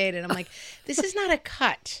Band-Aid. And I'm like, this is not a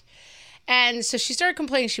cut. And so she started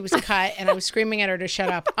complaining she was cut, and I was screaming at her to shut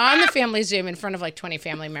up on the family Zoom in front of like 20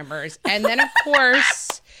 family members. And then, of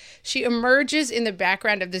course, she emerges in the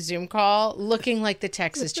background of the Zoom call looking like the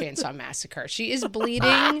Texas Chainsaw Massacre. She is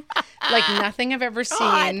bleeding like nothing I've ever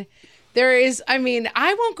seen. There is, I mean,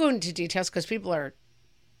 I won't go into details because people are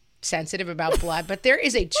sensitive about blood, but there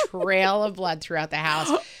is a trail of blood throughout the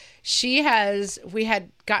house. We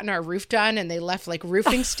had gotten our roof done, and they left like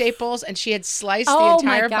roofing staples, and she had sliced the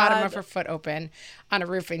entire bottom of her foot open on a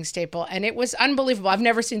roofing staple, and it was unbelievable. I've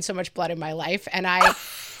never seen so much blood in my life, and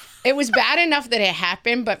it was bad enough that it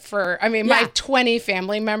happened, but my 20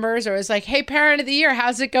 family members, I was like, hey, parent of the year,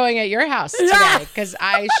 how's it going at your house today? Because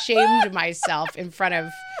I shamed myself in front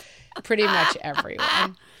of pretty much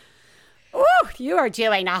everyone. Ooh, you are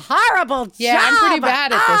doing a horrible job. Yeah, I'm pretty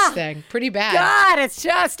bad at this thing. Pretty bad. God, it's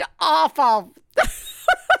just awful.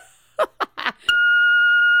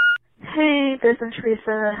 Hey, this is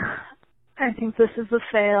Teresa. I think this is a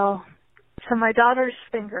fail. So my daughter's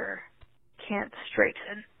finger can't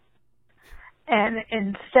straighten. And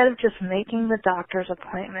instead of just making the doctor's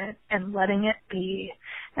appointment and letting it be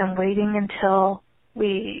and waiting until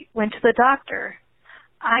we went to the doctor,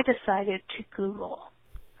 I decided to Google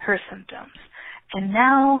her symptoms. And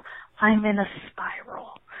now I'm in a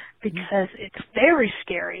spiral because it's very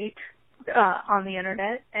scary on the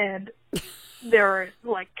internet, and there are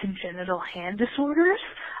like congenital hand disorders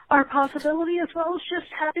are a possibility, as well as just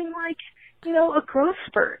having a growth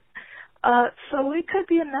spurt. So it could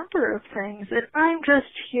be a number of things, and I'm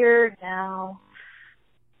just here now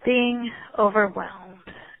being overwhelmed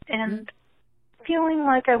and feeling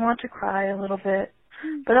like I want to cry a little bit,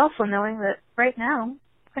 but also knowing that right now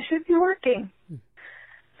I should be working.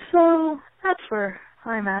 So that's where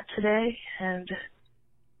I'm at today, and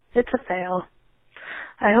it's a fail.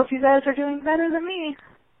 I hope you guys are doing better than me.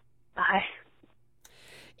 Bye.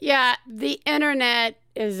 Yeah, the internet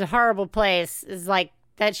is a horrible place. It's like,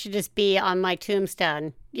 that should just be on my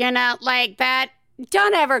tombstone. Like that.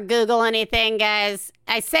 Don't ever Google anything, guys.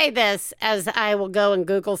 I say this as I will go and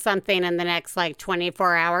Google something in the next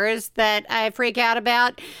 24 hours that I freak out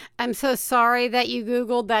about. I'm so sorry that you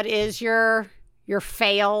Googled. That is your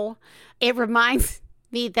fail. It reminds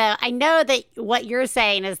me that I know that what you're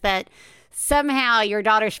saying is that somehow your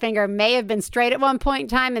daughter's finger may have been straight at one point in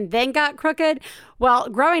time and then got crooked. Well,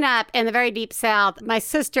 growing up in the very deep South, my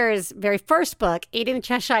sister's very first book, Eating the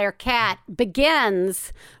Cheshire Cat,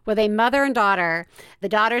 begins with a mother and daughter. The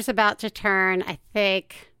daughter's about to turn, I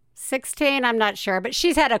think, 16, I'm not sure, but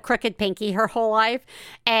she's had a crooked pinky her whole life,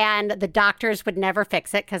 and the doctors would never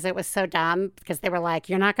fix it because it was so dumb, because they were like,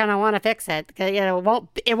 you're not going to want to fix it, because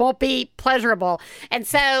it won't be pleasurable. And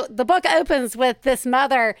so the book opens with this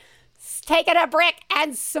mother taking a brick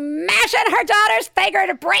and smashing her daughter's finger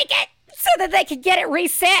to break it so that they could get it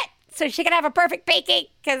reset so she could have a perfect pinky,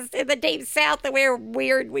 because in the deep South we were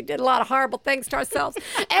weird. We did a lot of horrible things to ourselves.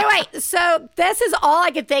 Anyway, so this is all I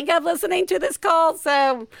could think of listening to this call.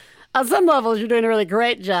 So on some levels, you're doing a really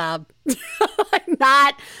great job.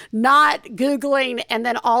 not Googling and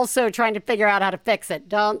then also trying to figure out how to fix it.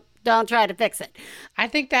 Don't try to fix it. I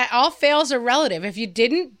think that all fails are relative. If you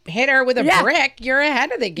didn't hit her with a brick, you're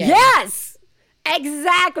ahead of the game. Yes,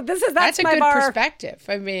 exactly. That's a my good bar. Perspective.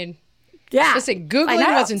 I mean, yeah. Listen,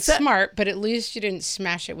 Googling wasn't smart, but at least you didn't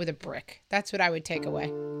smash it with a brick. That's what I would take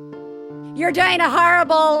away. You're doing a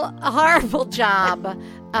horrible job.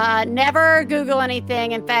 Never Google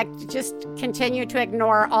anything. In fact, just continue to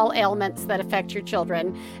ignore all ailments that affect your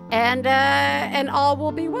children, and all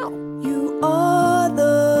will be well. You are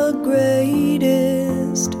the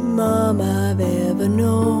greatest mom I've ever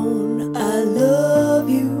known. I love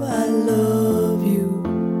you, I love you.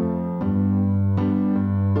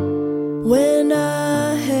 When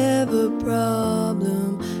I have a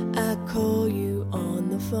problem, I call you on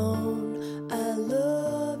the phone. I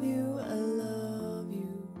love you, I love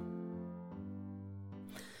you.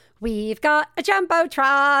 We've got a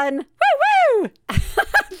Jumbotron. Woo woo!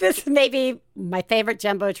 This may be my favorite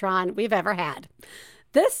Jumbotron we've ever had.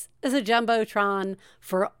 This is a Jumbotron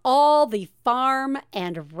for all the farm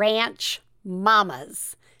and ranch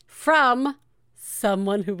mamas from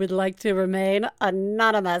someone who would like to remain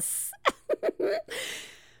anonymous.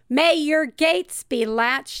 May your gates be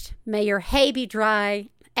latched, may your hay be dry,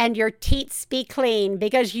 and your teats be clean,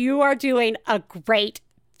 because you are doing a great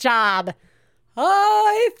job.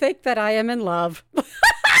 I think that I am in love.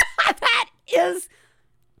 That is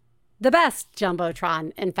the best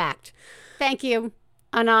Jumbotron, in fact. Thank you,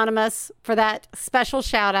 Anonymous, for that special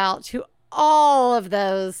shout out to all of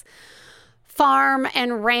those farm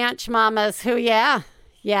and ranch mamas who, yeah,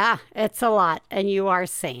 it's a lot, and you are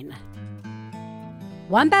seen.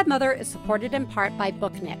 One Bad Mother is supported in part by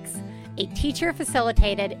Bookniks, a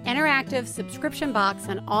teacher-facilitated interactive subscription box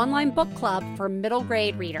and online book club for middle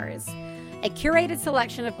grade readers. A curated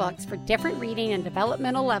selection of books for different reading and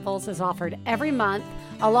developmental levels is offered every month,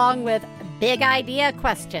 along with big idea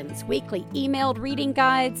questions, weekly emailed reading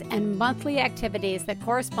guides, and monthly activities that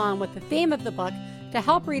correspond with the theme of the book to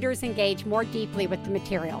help readers engage more deeply with the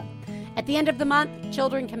material. At the end of the month,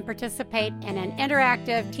 children can participate in an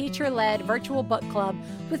interactive, teacher-led virtual book club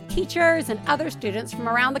with teachers and other students from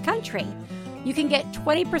around the country. You can get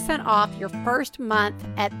 20% off your first month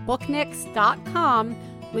at bookniks.com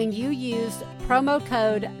when you use promo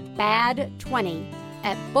code BAD20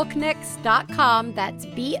 at bookniks.com. That's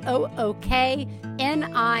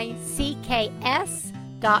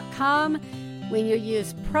BOOKNICKS.com when you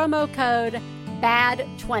use promo code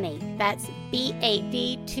BAD20. That's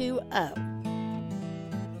BAD20.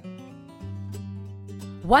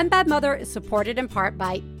 One Bad Mother is supported in part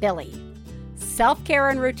by Billy. Self-care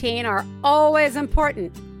and routine are always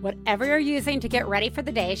important, Whatever you're using to get ready for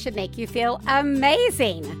the day should make you feel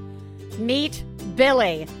amazing. Meet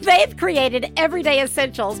Billy. They've created everyday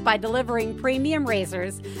essentials by delivering premium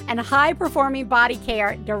razors and high-performing body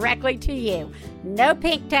care directly to you. No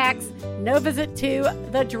pink tax, no visit to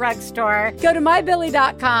the drugstore. Go to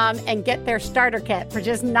mybilly.com and get their starter kit for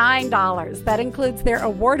just $9. That includes their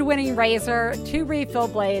award-winning razor, 2 refill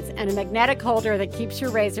blades, and a magnetic holder that keeps your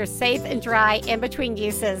razor safe and dry in between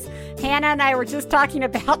uses. Hannah and I were just talking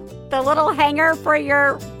about the little hanger for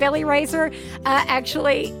your Billy razor.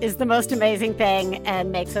 Actually is the most amazing thing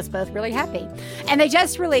and makes us both really happy. And they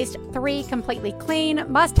just released 3 completely clean,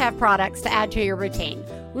 must-have products to add to your routine: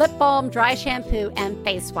 lip balm, dry shampoo, and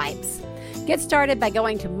face wipes. Get started by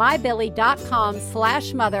going to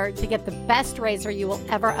mybilly.com/mother to get the best razor you will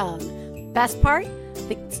ever own. Best part?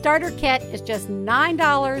 The starter kit is just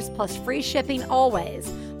 $9 plus free shipping always.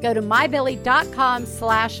 Go to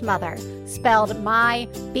mybilly.com/mother, spelled my,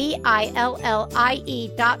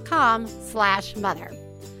 BILLIE.com/mother.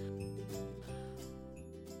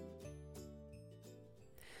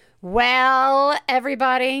 Well,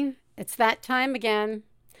 everybody, it's that time again.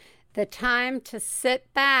 The time to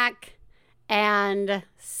sit back and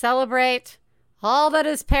celebrate all that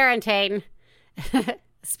is parenting,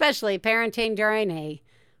 especially parenting during a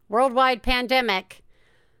worldwide pandemic.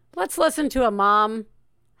 Let's listen to a mom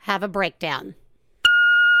have a breakdown.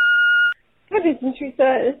 Hi, this is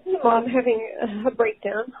Teresa. This is a mom having a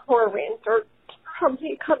breakdown or a rant, or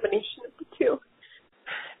probably a combination of the two.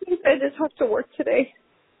 I just have to work today,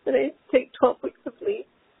 and I take 12 weeks of leave,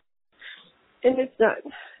 and it's not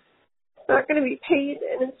going to be paid,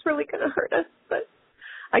 and it's really going to hurt us, but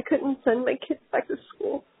I couldn't send my kids back to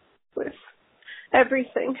school with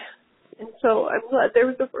everything, and so I'm glad there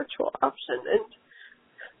was a virtual option, and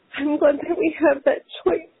I'm glad that we have that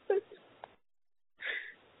choice, but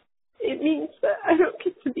it means that I don't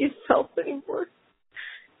get to be a self anymore.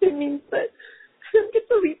 It means that I don't get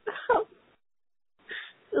to leave the house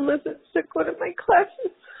unless it's to go to my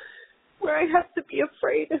classes where I have to be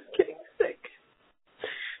afraid of getting sick.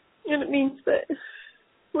 And it means that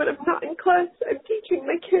when I'm not in class, I'm teaching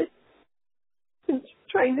my kids and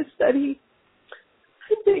trying to study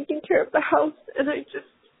and taking care of the house, and I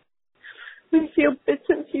feel bits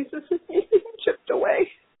and pieces of me being chipped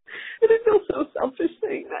away. And I feel so selfish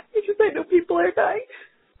saying that because I know people are dying.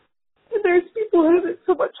 And there's people who have it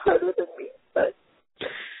so much harder than me, but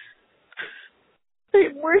I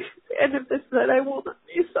am worried at the end of this that I will not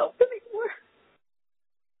be self anymore.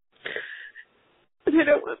 And I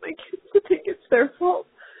don't want my kids to think it's their fault.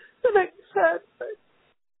 And I'm sad, but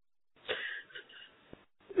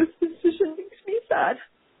this decision makes me sad.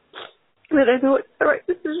 And I know it's the right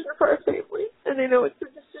decision for our family. And I know it's a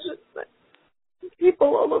decision that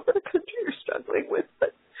people all over the country are struggling with.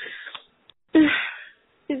 But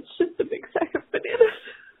it's just a big sack of bananas.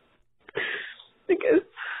 Because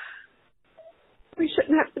we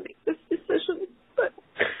shouldn't have to make this decision. But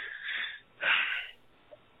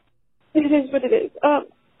it is what it is.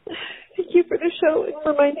 Thank you for the show and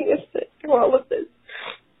reminding us that through all of this,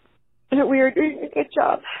 that we are doing a good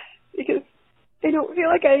job. Because I don't feel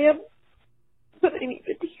like I am, but I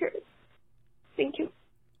needed to hear it. Thank you.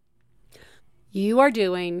 You are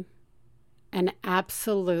doing an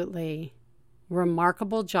absolutely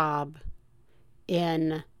remarkable job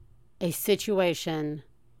in a situation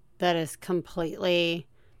that is completely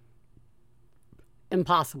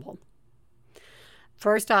impossible.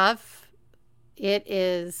 First off, it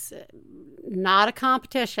is not a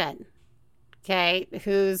competition. Okay,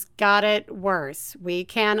 who's got it worse? We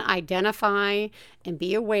can identify and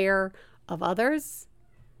be aware of others,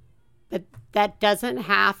 but that doesn't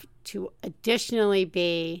have to additionally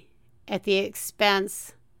be at the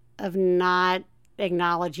expense of not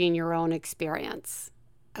acknowledging your own experience.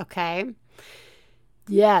 Okay?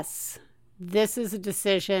 Yes, this is a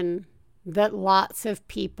decision that lots of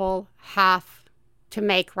people have to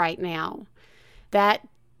make right now. That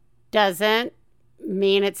doesn't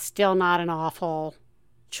mean it's still not an awful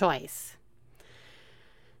choice.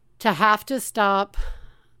 To have to stop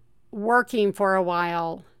working for a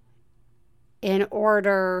while in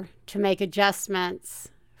order to make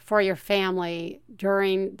adjustments for your family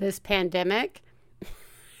during this pandemic,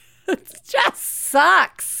 it just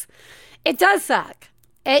sucks. It does suck.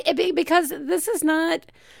 Because this is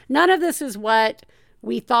none of this is what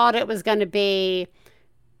we thought it was going to be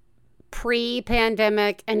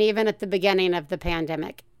pre-pandemic and even at the beginning of the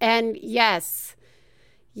pandemic. And yes,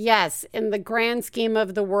 in the grand scheme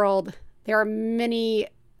of the world, there are many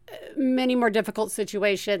more difficult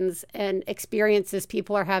situations and experiences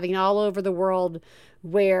people are having all over the world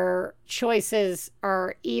where choices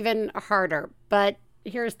are even harder. But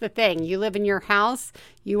here's the thing. You live in your house.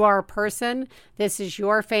 You are a person. This is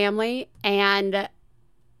your family. And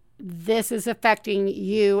this is affecting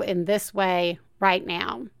you in this way right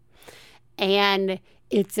now. And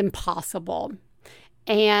it's impossible.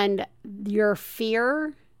 And your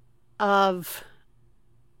fear of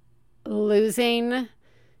losing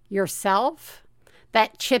yourself,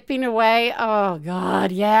 that chipping away, oh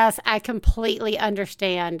God, yes, I completely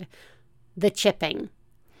understand the chipping.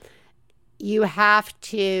 You have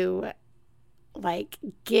to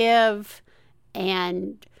give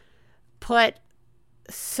and put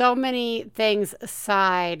so many things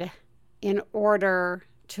aside in order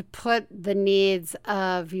to put the needs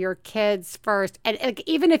of your kids first. And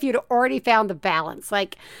even if you'd already found the balance,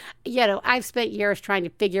 I've spent years trying to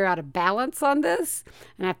figure out a balance on this.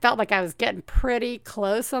 And I felt like I was getting pretty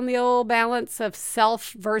close on the old balance of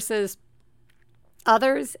self versus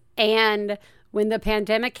others. And when the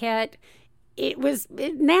pandemic hit, it was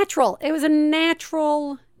natural. It was a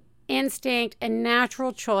natural instinct, a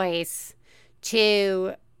natural choice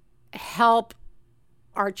to help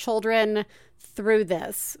our children through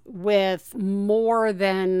this with more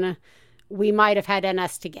than we might have had in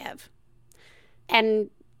us to give. And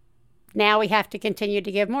now we have to continue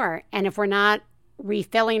to give more. And if we're not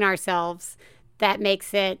refilling ourselves, that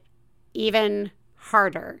makes it even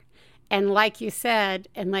harder. And like you said,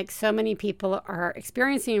 and like so many people are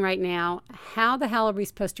experiencing right now, how the hell are we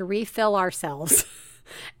supposed to refill ourselves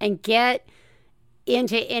and get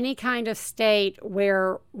into any kind of state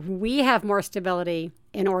where we have more stability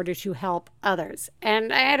in order to help others?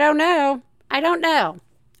 And I don't know.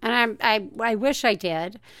 And I wish I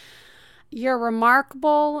did. You're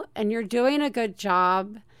remarkable and you're doing a good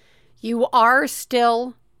job. You are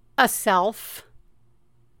still a self.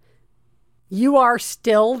 You are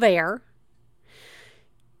still there.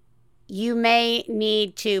 You may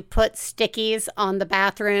need to put stickies on the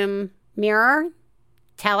bathroom mirror,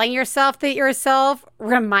 telling yourself that you're a self,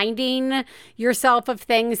 reminding yourself of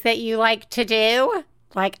things that you like to do.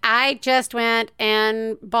 Like I just went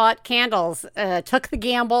and bought candles, took the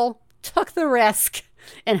gamble, took the risk,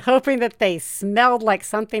 and hoping that they smelled like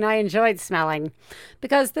something I enjoyed smelling,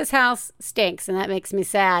 because this house stinks and that makes me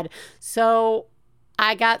sad. So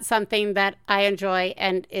I got something that I enjoy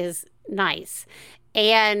and is nice.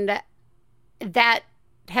 And that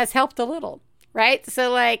has helped a little. Right?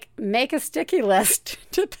 So make a sticky list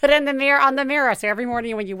to put in the mirror on the mirror. So every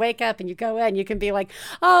morning when you wake up and you go in, you can be like,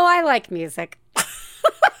 oh, I like music.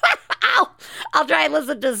 I'll try and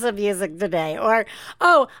listen to some music today. Or,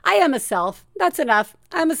 oh, I am a self. That's enough.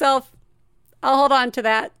 I'm a self. I'll hold on to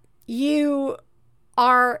that. You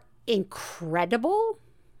are incredible.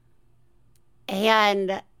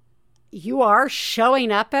 And you are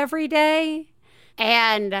showing up every day.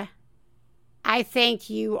 And I think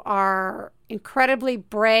you are incredibly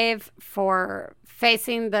brave for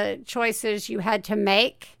facing the choices you had to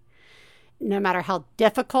make, no matter how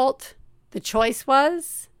difficult the choice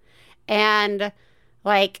was. And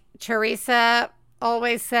like Teresa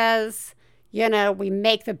always says, we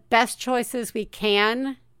make the best choices we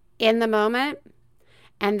can in the moment.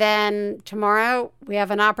 And then tomorrow we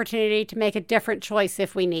have an opportunity to make a different choice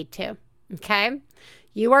if we need to. Okay?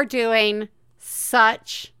 You are doing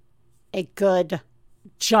such a good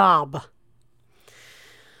job.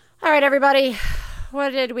 All right, everybody, what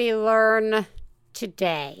did we learn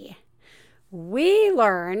today? We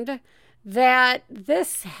learned that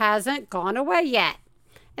this hasn't gone away yet,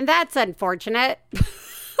 and that's unfortunate.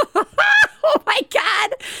 Oh my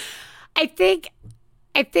God. I think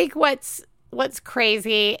what's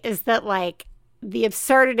crazy is that the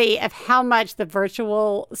absurdity of how much the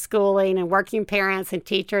virtual schooling and working parents and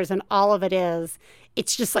teachers and all of it is,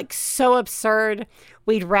 it's just so absurd.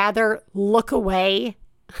 We'd rather look away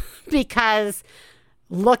because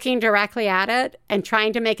looking directly at it and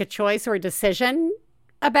trying to make a choice or a decision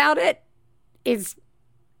about it is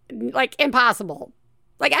impossible.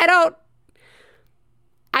 I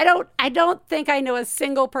don't think I know a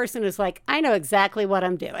single person who's I know exactly what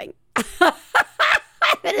I'm doing. And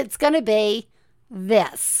it's going to be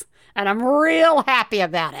this. And I'm real happy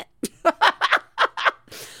about it.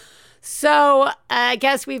 So I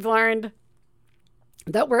guess we've learned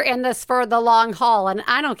that we're in this for the long haul. And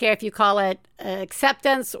I don't care if you call it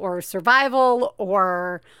acceptance or survival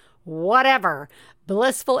or whatever,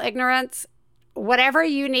 blissful ignorance, whatever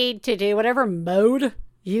you need to do, whatever mode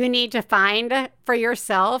you need to find for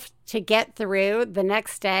yourself to get through the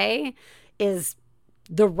next day is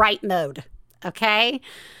the right mode. Okay?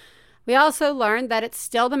 We also learned that it's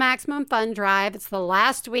still the Maximum Fun Drive. It's the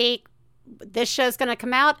last week. This show's going to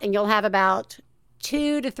come out and you'll have about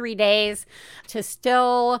 2 to 3 days to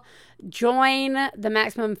still join the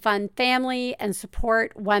Maximum Fun family and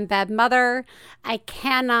support One Bad Mother. I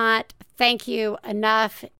cannot thank you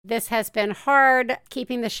enough. This has been hard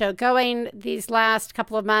keeping the show going these last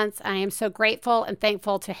couple of months. I am so grateful and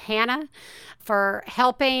thankful to Hannah for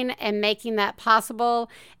helping and making that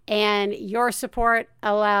possible. And your support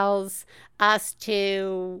allows us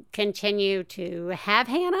to continue to have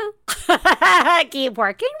Hannah keep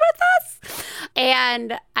working with us.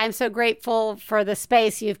 And I'm so grateful for the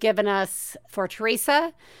space you've given us for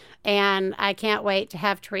Teresa. And I can't wait to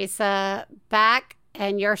have Teresa back.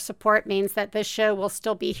 And your support means that this show will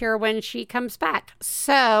still be here when she comes back.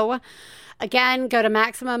 So again, go to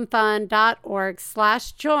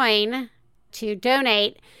MaximumFun.org/join to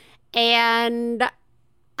donate. And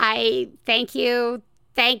I thank you.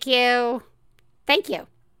 Thank you. Thank you.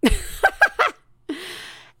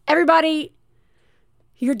 Everybody,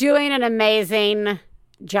 you're doing an amazing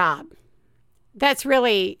job. That's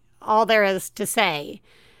really all there is to say.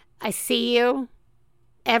 I see you.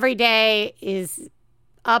 Every day is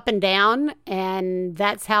up and down, and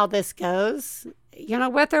that's how this goes,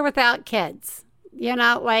 with or without kids.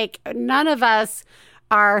 None of us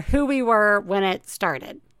are who we were when it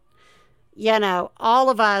started. All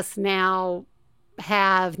of us now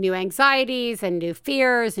have new anxieties and new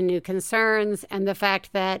fears and new concerns, and the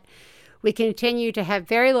fact that we continue to have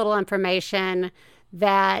very little information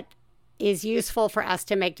that is useful for us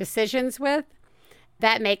to make decisions with,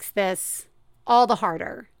 that makes this all the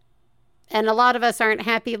harder. And a lot of us aren't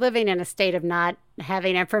happy living in a state of not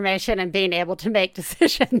having information and being able to make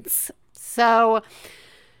decisions. So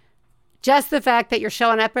just the fact that you're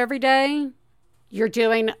showing up every day, you're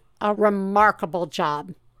doing a remarkable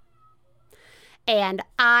job. And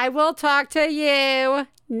I will talk to you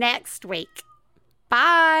next week.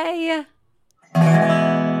 Bye.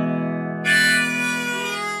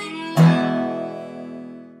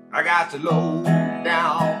 I got to low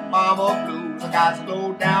down mama blues. I got to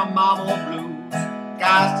low down mama blues.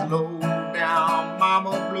 Got to low down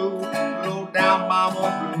mama blues. Low down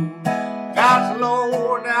mama blues. Got to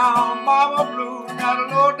low down mama blues. Got to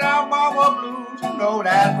low down mama blues. You know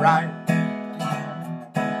that's right.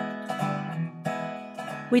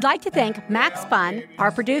 We'd like to thank Max Fun, our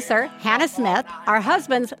producer, Hannah Smith, our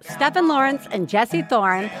husbands, Stephen Lawrence and Jesse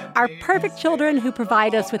Thorne, our perfect children who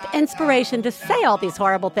provide us with inspiration to say all these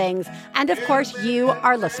horrible things, and of course, you,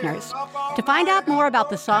 our listeners. To find out more about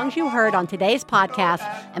the songs you heard on today's podcast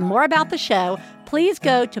and more about the show, please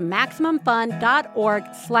go to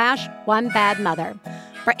MaximumFun.org/OneBadMother.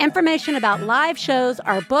 For information about live shows,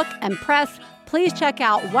 our book, and press, please check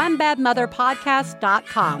out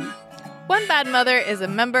OneBadMotherPodcast.com. One Bad Mother is a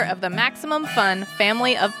member of the Maximum Fun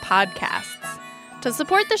family of podcasts. To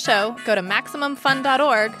support the show, go to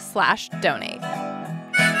MaximumFun.org/donate.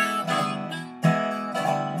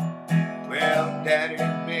 Well, Daddy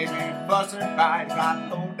and baby fussing fight, got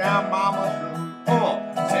low down mama blue. Oh,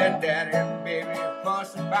 said Daddy and baby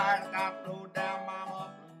fussing fight, got low down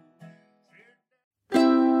mama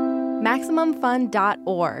blue.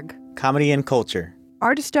 MaximumFun.org. Comedy and culture.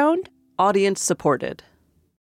 Artist owned. Audience supported.